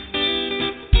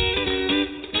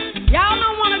 Y'all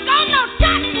don't want to go no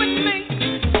church with me.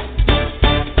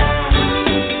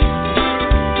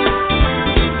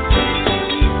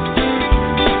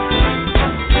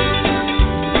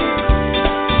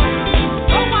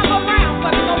 Go one more round,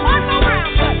 buddy. Go one more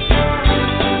round, buddy.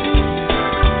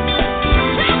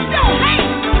 Clap your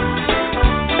hands.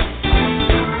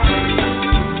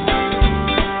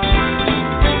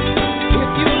 If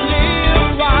you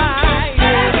live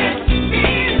right.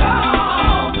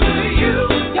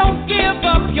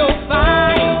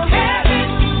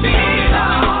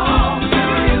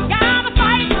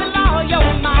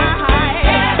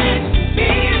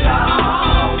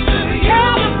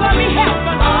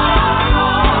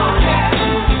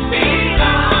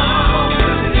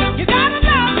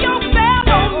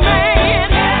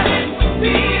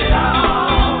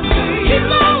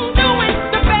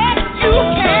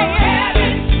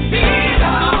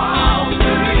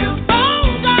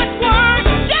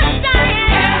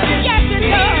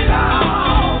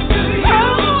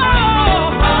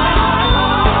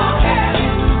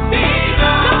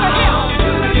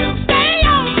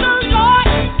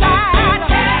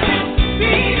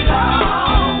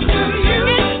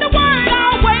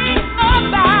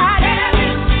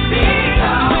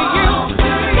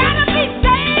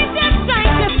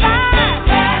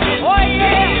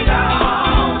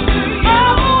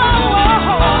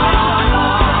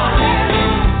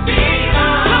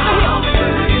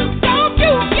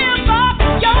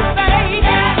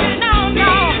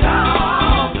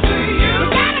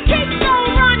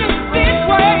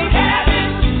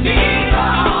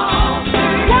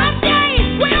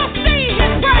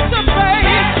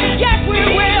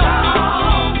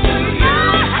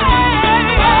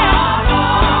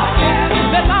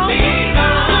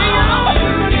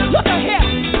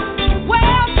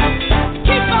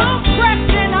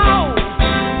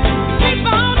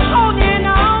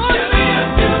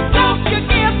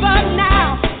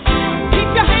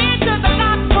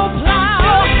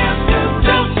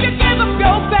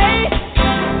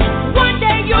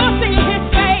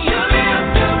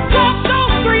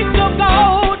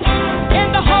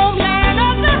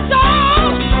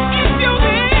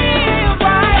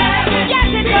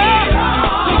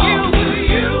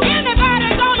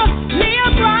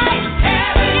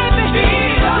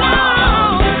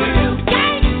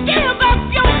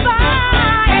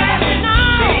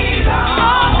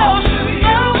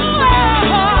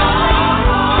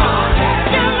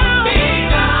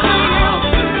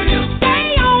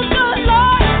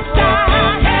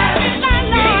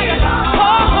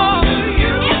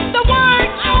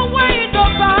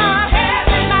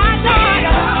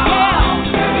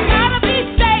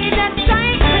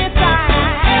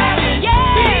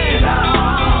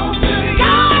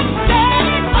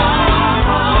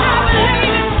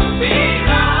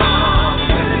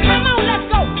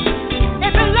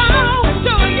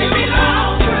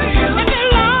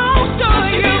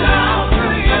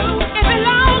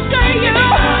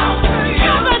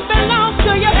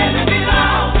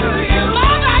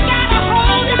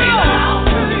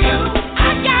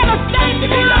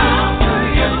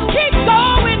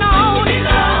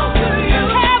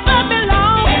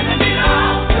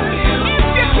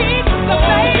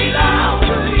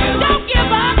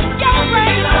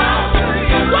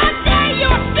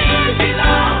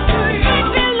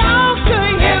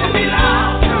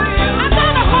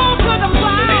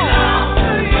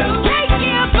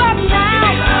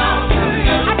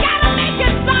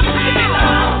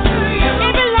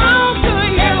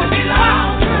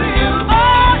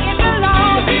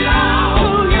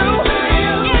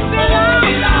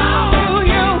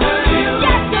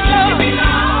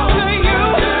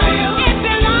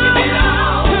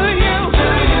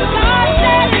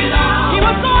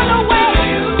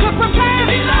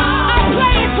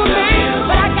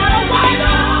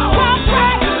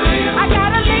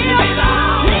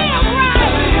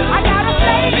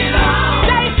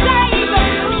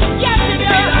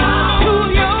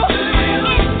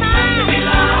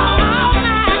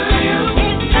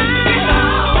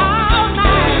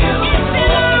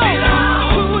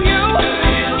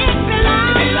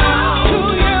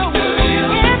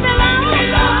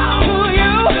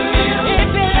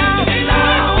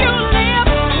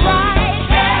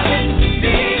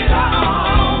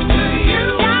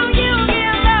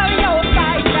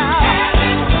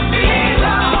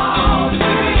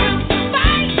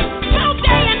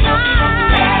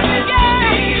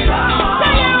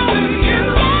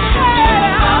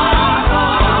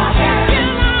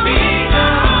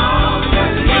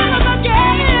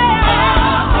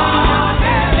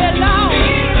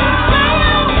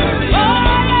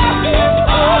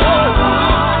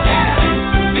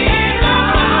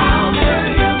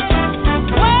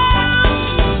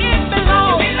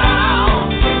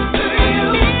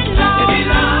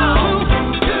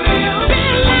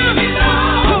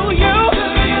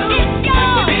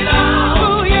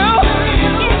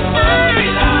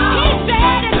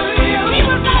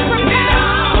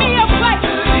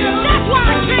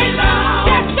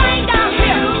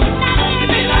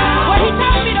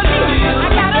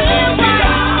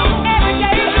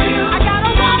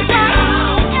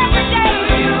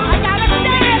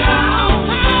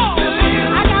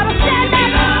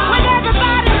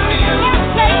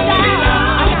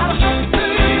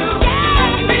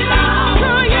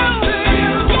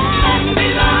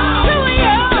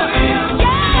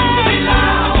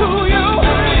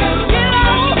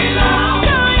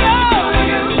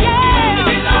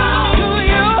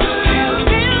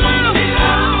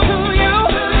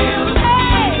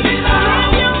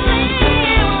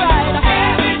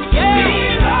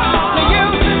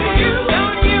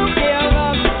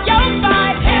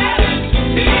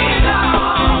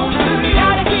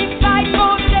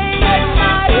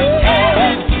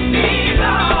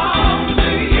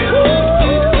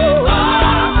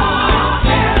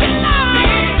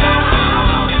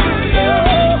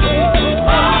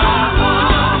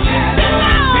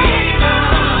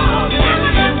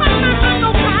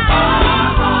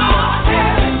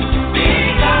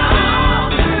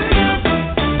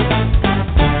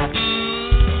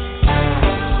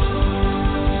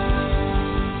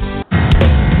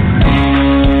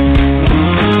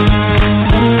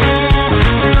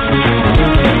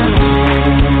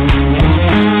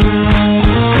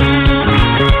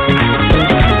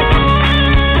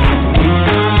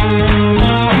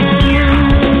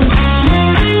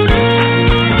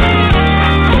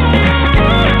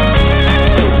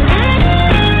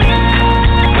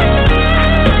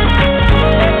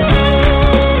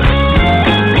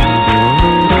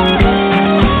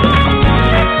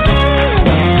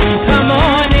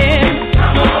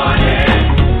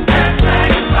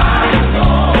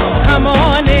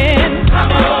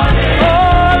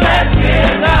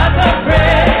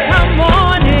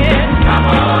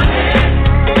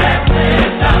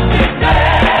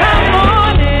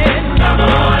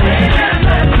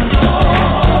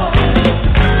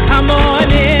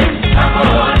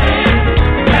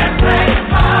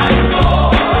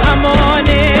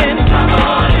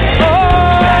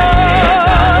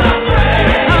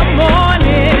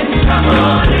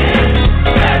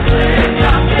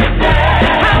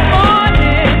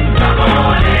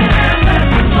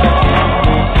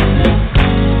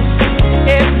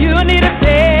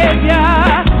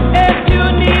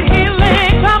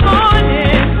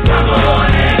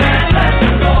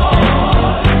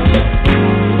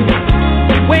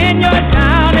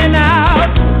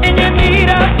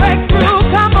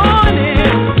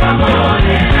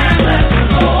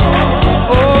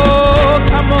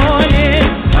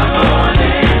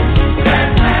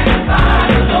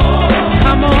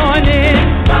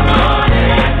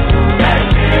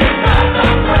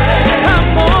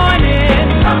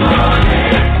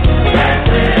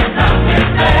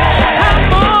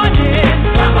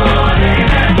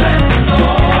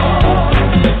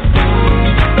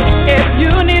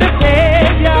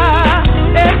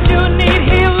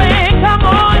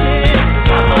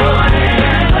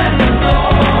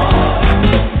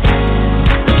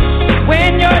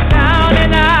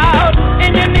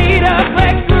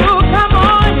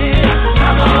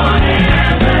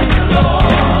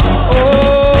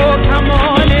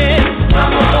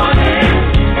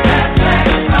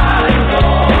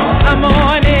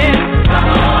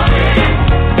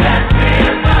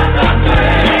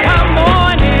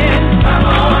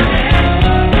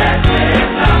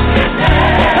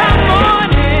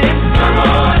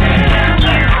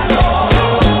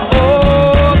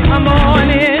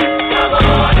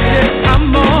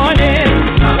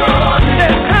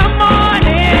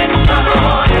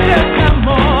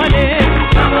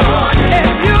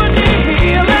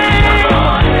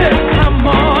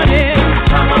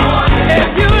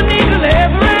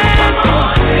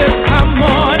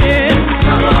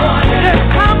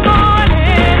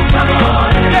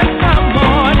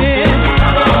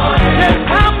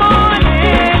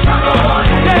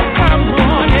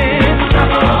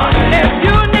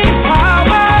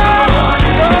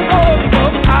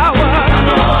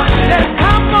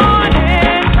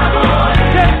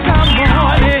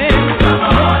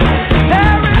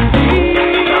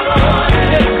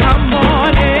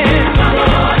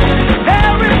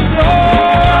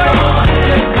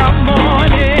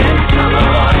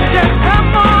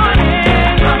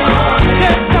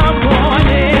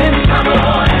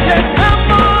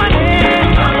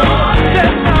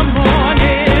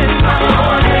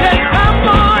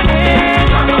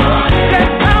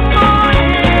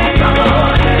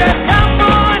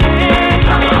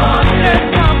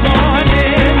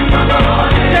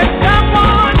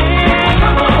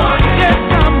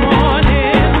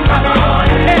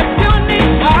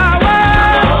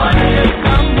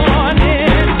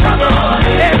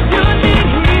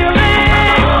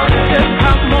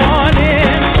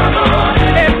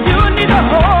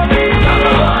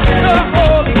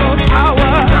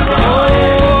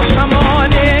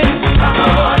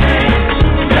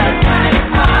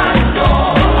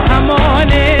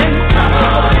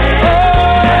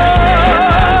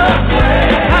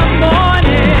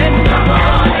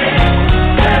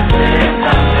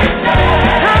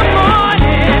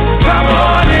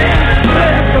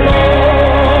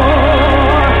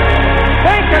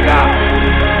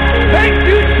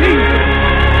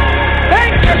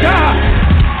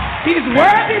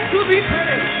 worthy to be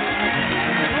praised.